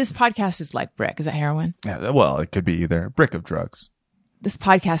 And this podcast is like brick. Is that heroin? Yeah, well, it could be either a brick of drugs. This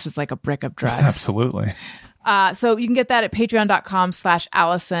podcast is like a brick of drugs. Absolutely. So you can get that at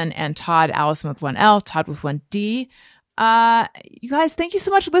patreon.com/Allison and Todd, Allison with one L, Todd with one D. You guys, thank you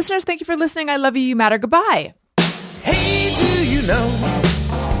so much, listeners. Thank you for listening. I love you. You matter. Goodbye. Hey, do you know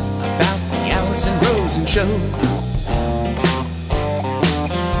about the Allison Rosen Show?